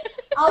me.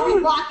 I'll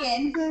be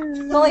walking.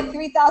 It's only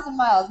 3,000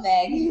 miles,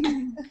 Meg.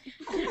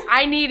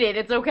 I need it.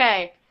 It's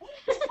okay.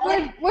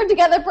 We're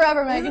together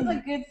forever, This is Megan.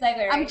 a good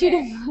segue. I'm right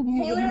cheating here. on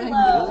you. Taylor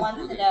Lowe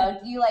wants to know,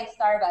 do you like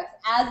Starbucks?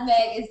 As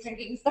Meg is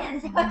drinking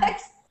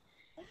Starbucks.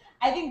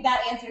 I think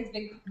that answer has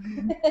been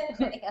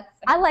good answer.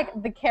 I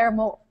like the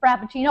caramel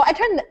frappuccino. I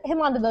turned him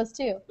onto those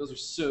too. Those are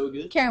so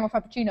good. Caramel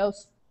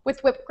frappuccinos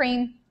with whipped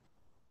cream.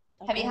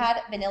 Have you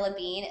had vanilla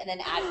bean and then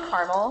add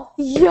caramel?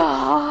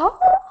 Yeah.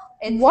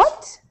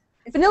 It's-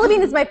 Vanilla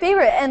bean is my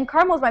favorite, and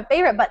caramel is my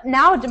favorite. But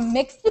now to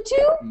mix the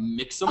two,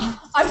 Mix them.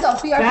 I'm so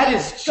BRB. That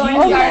is Going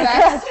oh genius. my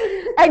Starbucks.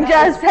 God. I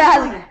just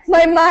had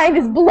my mind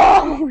is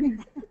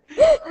blown.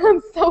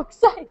 I'm so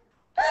excited.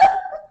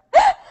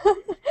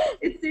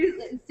 It's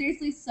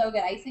seriously so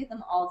good. I used to get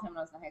them all the time when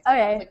I was in high school.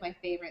 Okay. It was like my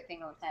favorite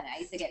thing on the planet. I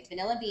used to get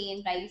vanilla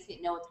bean, but I used to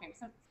get no whipped cream.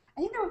 So I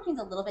think the whipped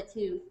cream's a little bit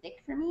too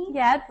thick for me.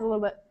 Yeah, it's a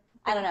little bit.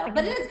 I don't know,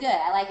 but it is good.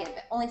 I like it,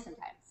 but only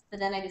sometimes. But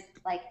then I just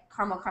like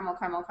caramel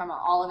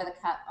all over the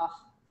cup. Oh,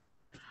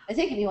 it's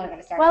making me want to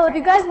go to Starbucks. Well, if right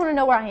you now. guys want to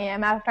know where I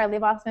am after I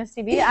leave Awesomeness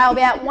TV, I'll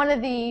be at one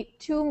of the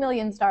 2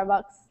 million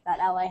Starbucks that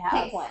LA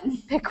has. Pick one.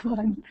 Pick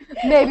one.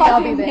 Maybe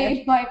I'll be there.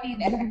 Maybe might be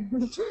there.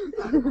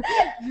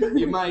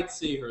 You might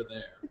see her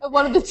there.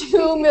 One of the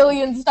 2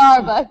 million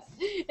Starbucks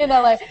in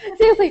LA.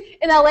 Seriously,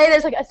 in LA,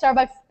 there's like a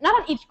Starbucks,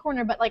 not on each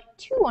corner, but like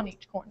 2 on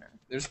each corner.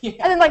 There's And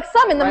then like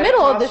some in the right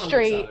middle of the across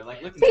from each street. other,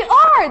 like, look at They this.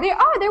 are.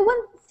 They're one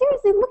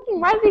seriously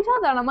looking right at each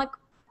other, and I'm like,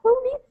 who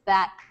needs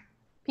that?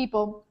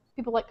 People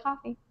like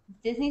coffee.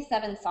 Disney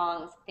 7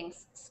 Songs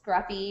thinks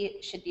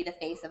Scruffy should be the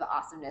face of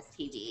Awesomeness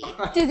TV.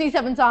 Disney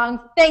 7 Songs.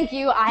 Thank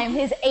you. I am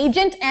his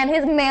agent and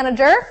his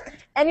manager,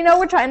 and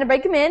we're trying to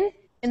break him in.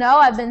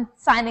 I've been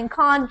signing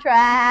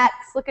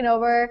contracts, looking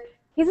over.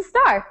 He's a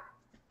star.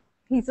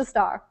 He's a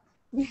star.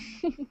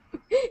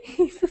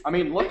 I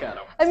mean, look at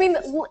him. I mean,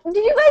 did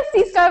you guys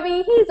see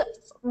Scruffy? He's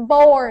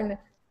born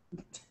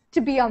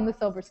to be on the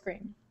silver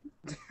screen.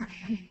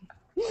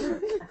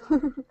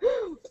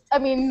 I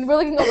mean, we're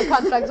looking over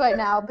contracts right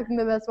now, picking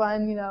the best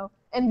one. You know,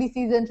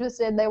 NBC's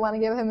interested; they want to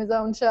give him his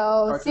own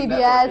show. Cartoon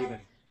Network even.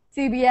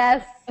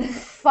 CBS,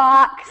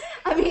 Fox.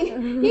 I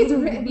mean,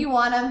 if you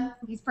want him,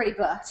 he's pretty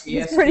booked.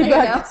 He's pretty You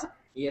know? booked.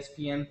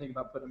 ESPN, think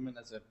about putting him in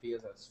as a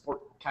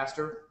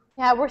sportcaster.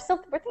 Yeah, we're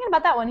thinking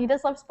about that one. He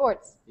does love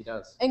sports, He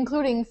does.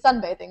 including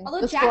sunbathing.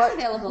 Although the Jack's sport.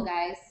 available,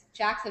 guys.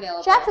 Jack's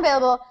available. Jack's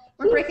available.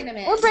 We're breaking him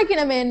in. We're breaking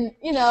him in.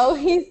 You know,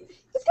 he's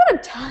kind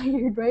of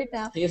tired right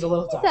now. He is a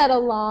little He's tough. had a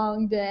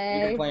long He's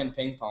day. been playing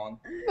ping pong.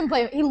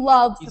 He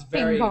loves He's the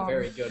very, ping pong.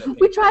 very good at ping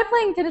We pong. tried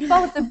playing tennis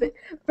ball with the.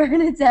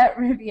 Bernadette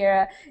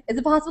Riviera. Is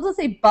it possible to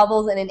say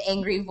bubbles in an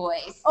angry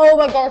voice? Oh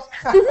my gosh,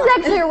 this is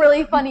actually a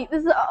really funny.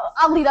 This is.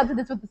 I'll lead up to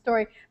this with the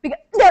story because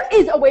there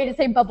is a way to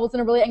say bubbles in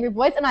a really angry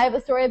voice, and I have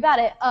a story about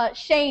it.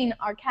 Shane,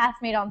 our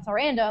castmate on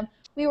Sarandom,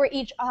 we were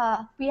each.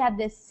 We had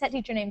this set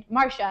teacher named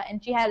Marcia,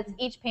 and she had us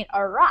each paint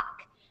a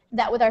rock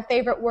that with our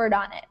favorite word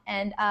on it,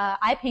 and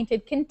I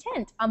painted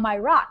content on my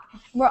rock.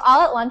 We're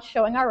all at lunch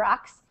showing our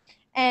rocks,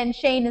 and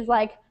Shane is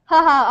like,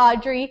 haha,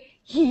 Audrey,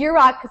 your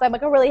rock, because I'm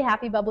like a really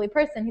happy, bubbly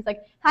person. He's like,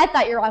 I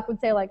thought your rock would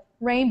say like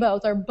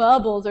rainbows or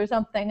bubbles or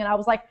something, and I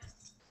was like,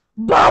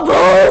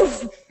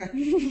 bubbles!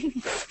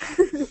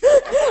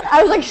 I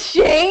was like,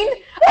 Shane?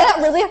 I got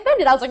really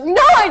offended. I was like,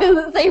 no, I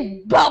didn't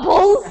say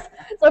bubbles.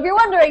 So if you're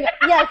wondering,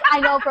 yes, I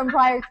know from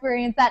prior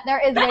experience that there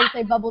is a way to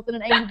say bubbles in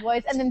an angry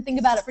voice, and then think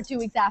about it for 2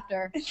 weeks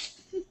after.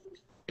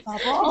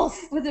 Bubbles.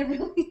 Was it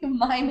really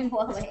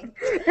mind-blowing?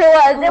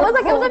 It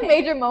was a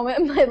major moment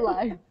in my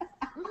life.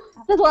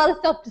 There's a lot of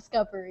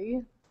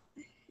self-discovery.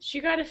 She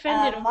got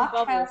offended over Mock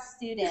trial bubbles.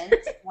 student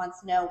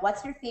wants to know,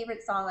 what's your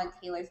favorite song on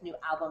Taylor's new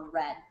album,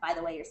 Red? By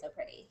the way, you're so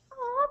pretty.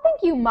 Oh,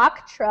 thank you,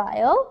 mock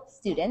trial.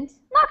 Student.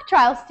 Mock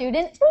trial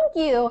student, thank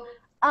you.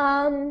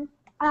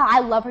 I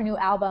love her new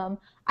album.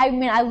 I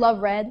mean, I love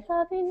Red.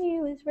 Loving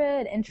You is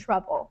Red. And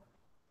Trouble.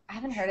 I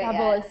haven't heard it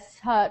Trouble yet. is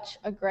such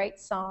a great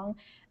song.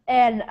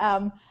 And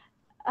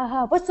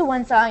what's the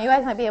one song? You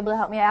guys might be able to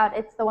help me out.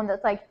 It's the one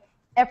that's like,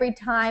 every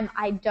time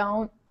I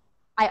don't,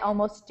 I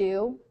almost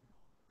do.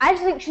 I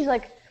just think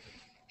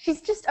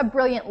she's just a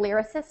brilliant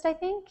lyricist, I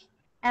think.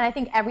 And I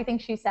think everything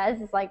she says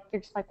is like,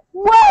 you're just like,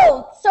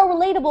 whoa, it's so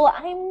relatable.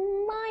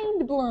 I'm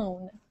mind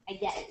blown. I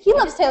get it. He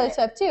loves Taylor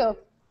Swift too.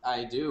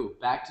 I do.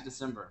 Back to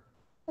December.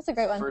 That's a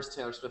great one. First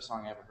Taylor Swift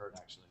song I ever heard,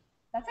 actually.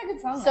 That's a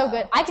good song. So though.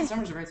 good. I can.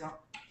 December's a great song.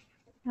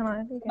 Come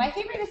on. My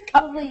favorite is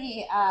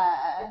probably,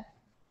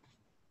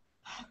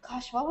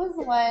 gosh, what was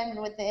the one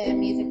with the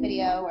music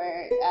video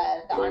where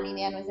the army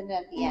man was in it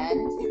at the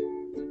end?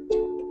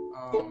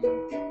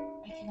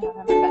 I cannot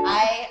remember, but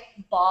I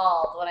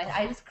bawled when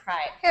I just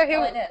cried. Here,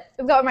 Oh, I did.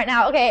 we've got one right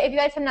now. Okay, if you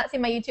guys have not seen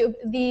my YouTube,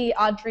 the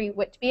Audrey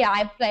Whitby,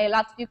 I play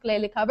lots of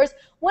ukulele covers.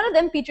 One of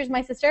them features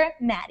my sister,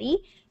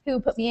 Maddie, who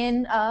put me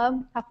in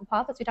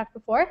Hufflepuff, as we talked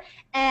before,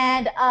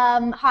 and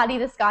Hottie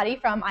the Scotty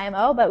from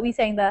IMO, but we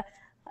sang the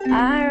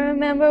I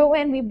remember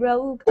when we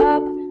broke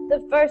up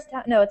the first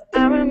time. No, it's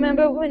I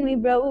remember when we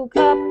broke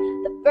up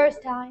the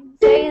first time.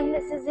 Saying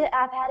this is it,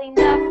 I've had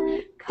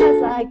enough.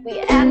 Cause like we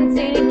hadn't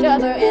seen each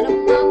other in a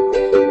month.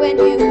 When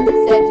you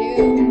said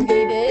you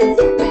needed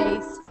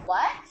space.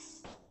 What?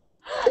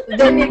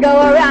 Then you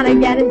go around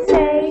again and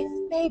say,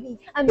 baby,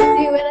 I miss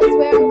you and I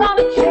swear I'm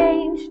gonna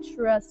change.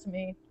 Trust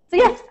me. So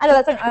yeah, I know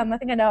that song. I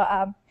think I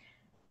know.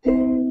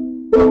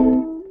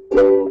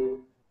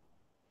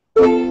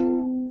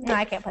 No,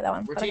 I can't play that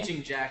one. We're but okay.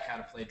 teaching Jack how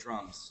to play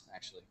drums,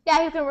 actually.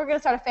 Yeah, we're gonna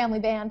start a family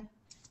band.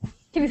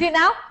 Can you see it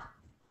now?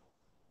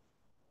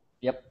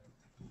 Yep.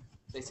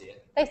 They see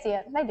it. They see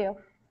it. They do.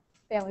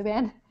 Family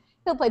band.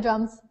 He'll play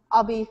drums.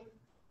 I'll be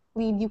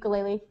lead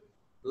ukulele.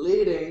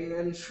 Leading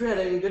and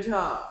shredding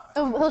guitar.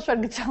 Oh, he'll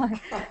shred guitar.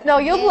 No,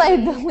 you'll play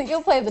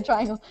the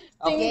triangle.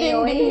 Ding, Yay,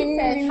 ding, ding, ding,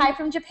 says, ding. hi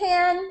from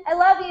Japan. I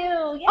love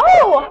you. Yay.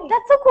 Oh,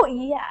 that's so cool.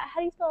 Yeah. How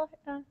do you spell it?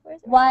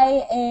 Where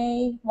is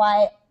it?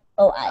 Yayoi.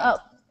 Oh,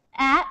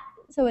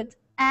 so it's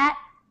at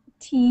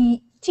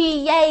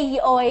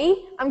T-A-O-I.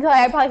 I'm sorry,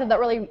 I probably said that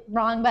really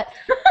wrong, but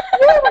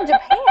you're from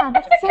Japan.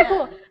 That's so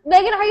cool.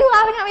 Megan, are you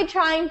laughing at me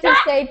trying to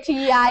say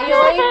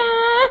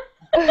T-I-O-I?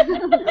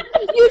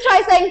 You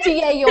try saying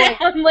T-A-O-I.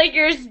 I'm like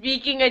you're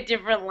speaking a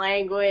different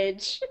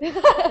language.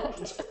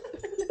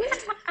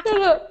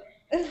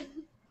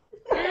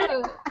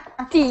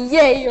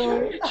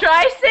 T-A-O-I.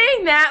 Try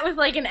saying that with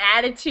like an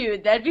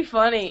attitude. That'd be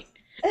funny.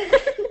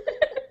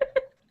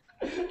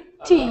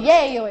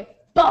 T-A-O-I.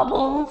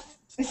 Bubbles.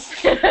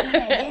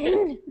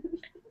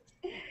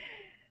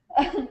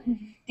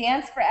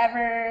 Dance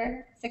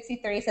Forever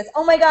 63 says,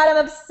 oh my god, I'm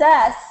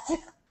obsessed.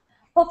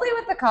 Hopefully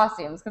with the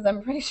costumes, because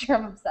I'm pretty sure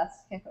I'm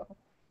obsessed too.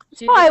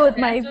 Probably with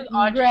my That's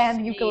Audrey's grand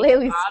speed,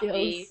 ukulele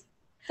Audrey. skills.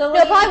 So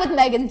No, probably with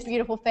Megan's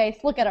beautiful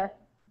face. Look at her.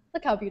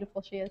 Look how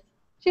beautiful she is.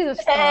 She's a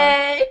star.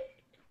 Hey.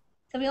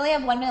 So we only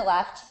have 1 minute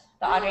left.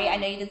 So Audrey, I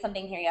know you did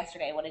something here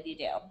yesterday. What did you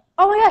do?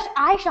 Oh my gosh,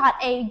 I shot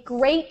a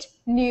great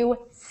new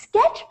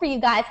sketch for you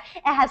guys.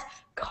 It has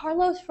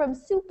Carlos from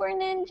Super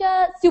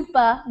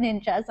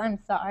Ninjas, I'm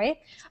sorry.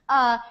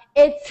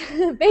 It's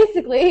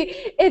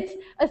basically it's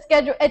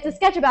a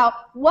sketch about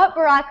what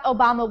Barack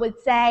Obama would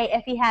say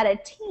if he had a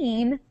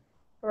teen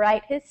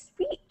write his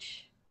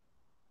speech.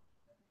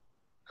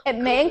 It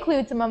may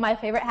include some of my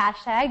favorite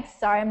hashtags.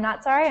 Sorry, I'm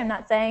not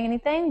saying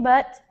anything,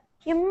 but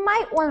you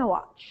might want to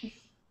watch.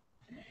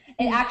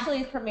 It actually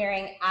is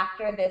premiering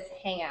after this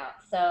hangout,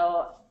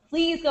 so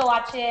please go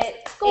watch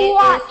it. Go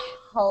watch. Is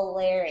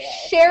hilarious.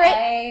 Share it.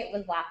 I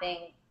was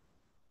laughing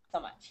so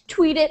much.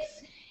 Tweet it,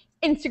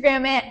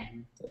 Instagram it,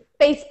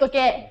 Facebook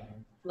it,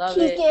 Love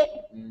Peek it,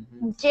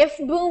 Mm-hmm. GIF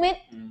boom it.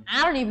 I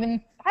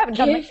haven't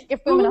done my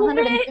GIF boom in boom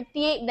it.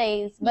 158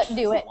 days, but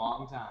do it.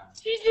 Long time.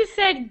 She just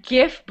said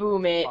GIF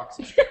boom it.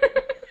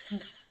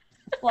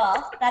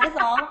 Well, that is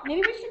all.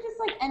 Maybe we should just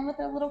like end with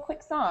a little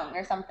quick song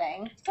or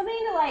something. Something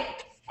to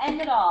like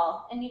end it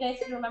all, and you guys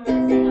should remember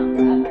this hangout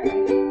forever.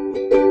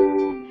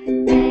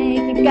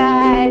 Thank you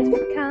guys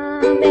for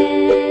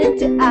coming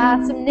to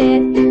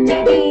Awesomeness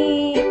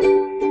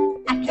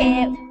TV. I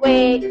can't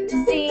wait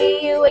to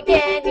see you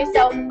again. You're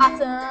so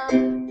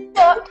awesome.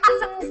 For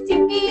Awesomeness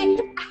TV,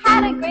 I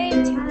had a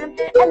great time.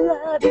 I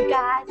love you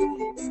guys.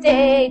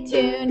 Stay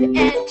tuned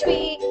and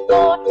tweet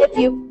more if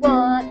you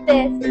want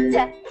this to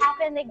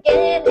happen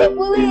again. It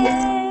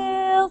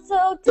will.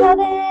 So tell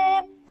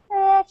them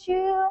that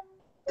you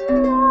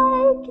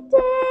liked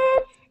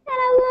it, and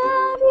I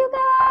love you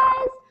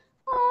guys.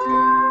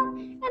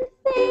 And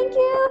thank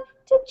you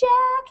to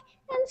Jack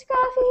and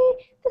Scruffy,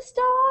 the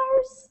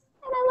stars,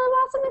 and I love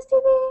Awesomeness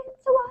TV.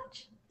 So watch.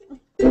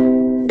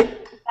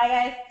 Bye,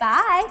 guys.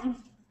 Bye.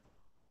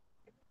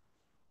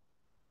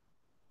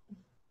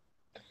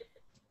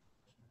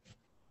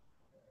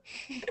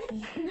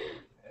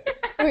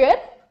 We good?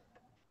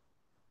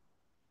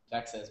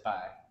 Jack says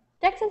bye.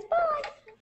 Jack says bye.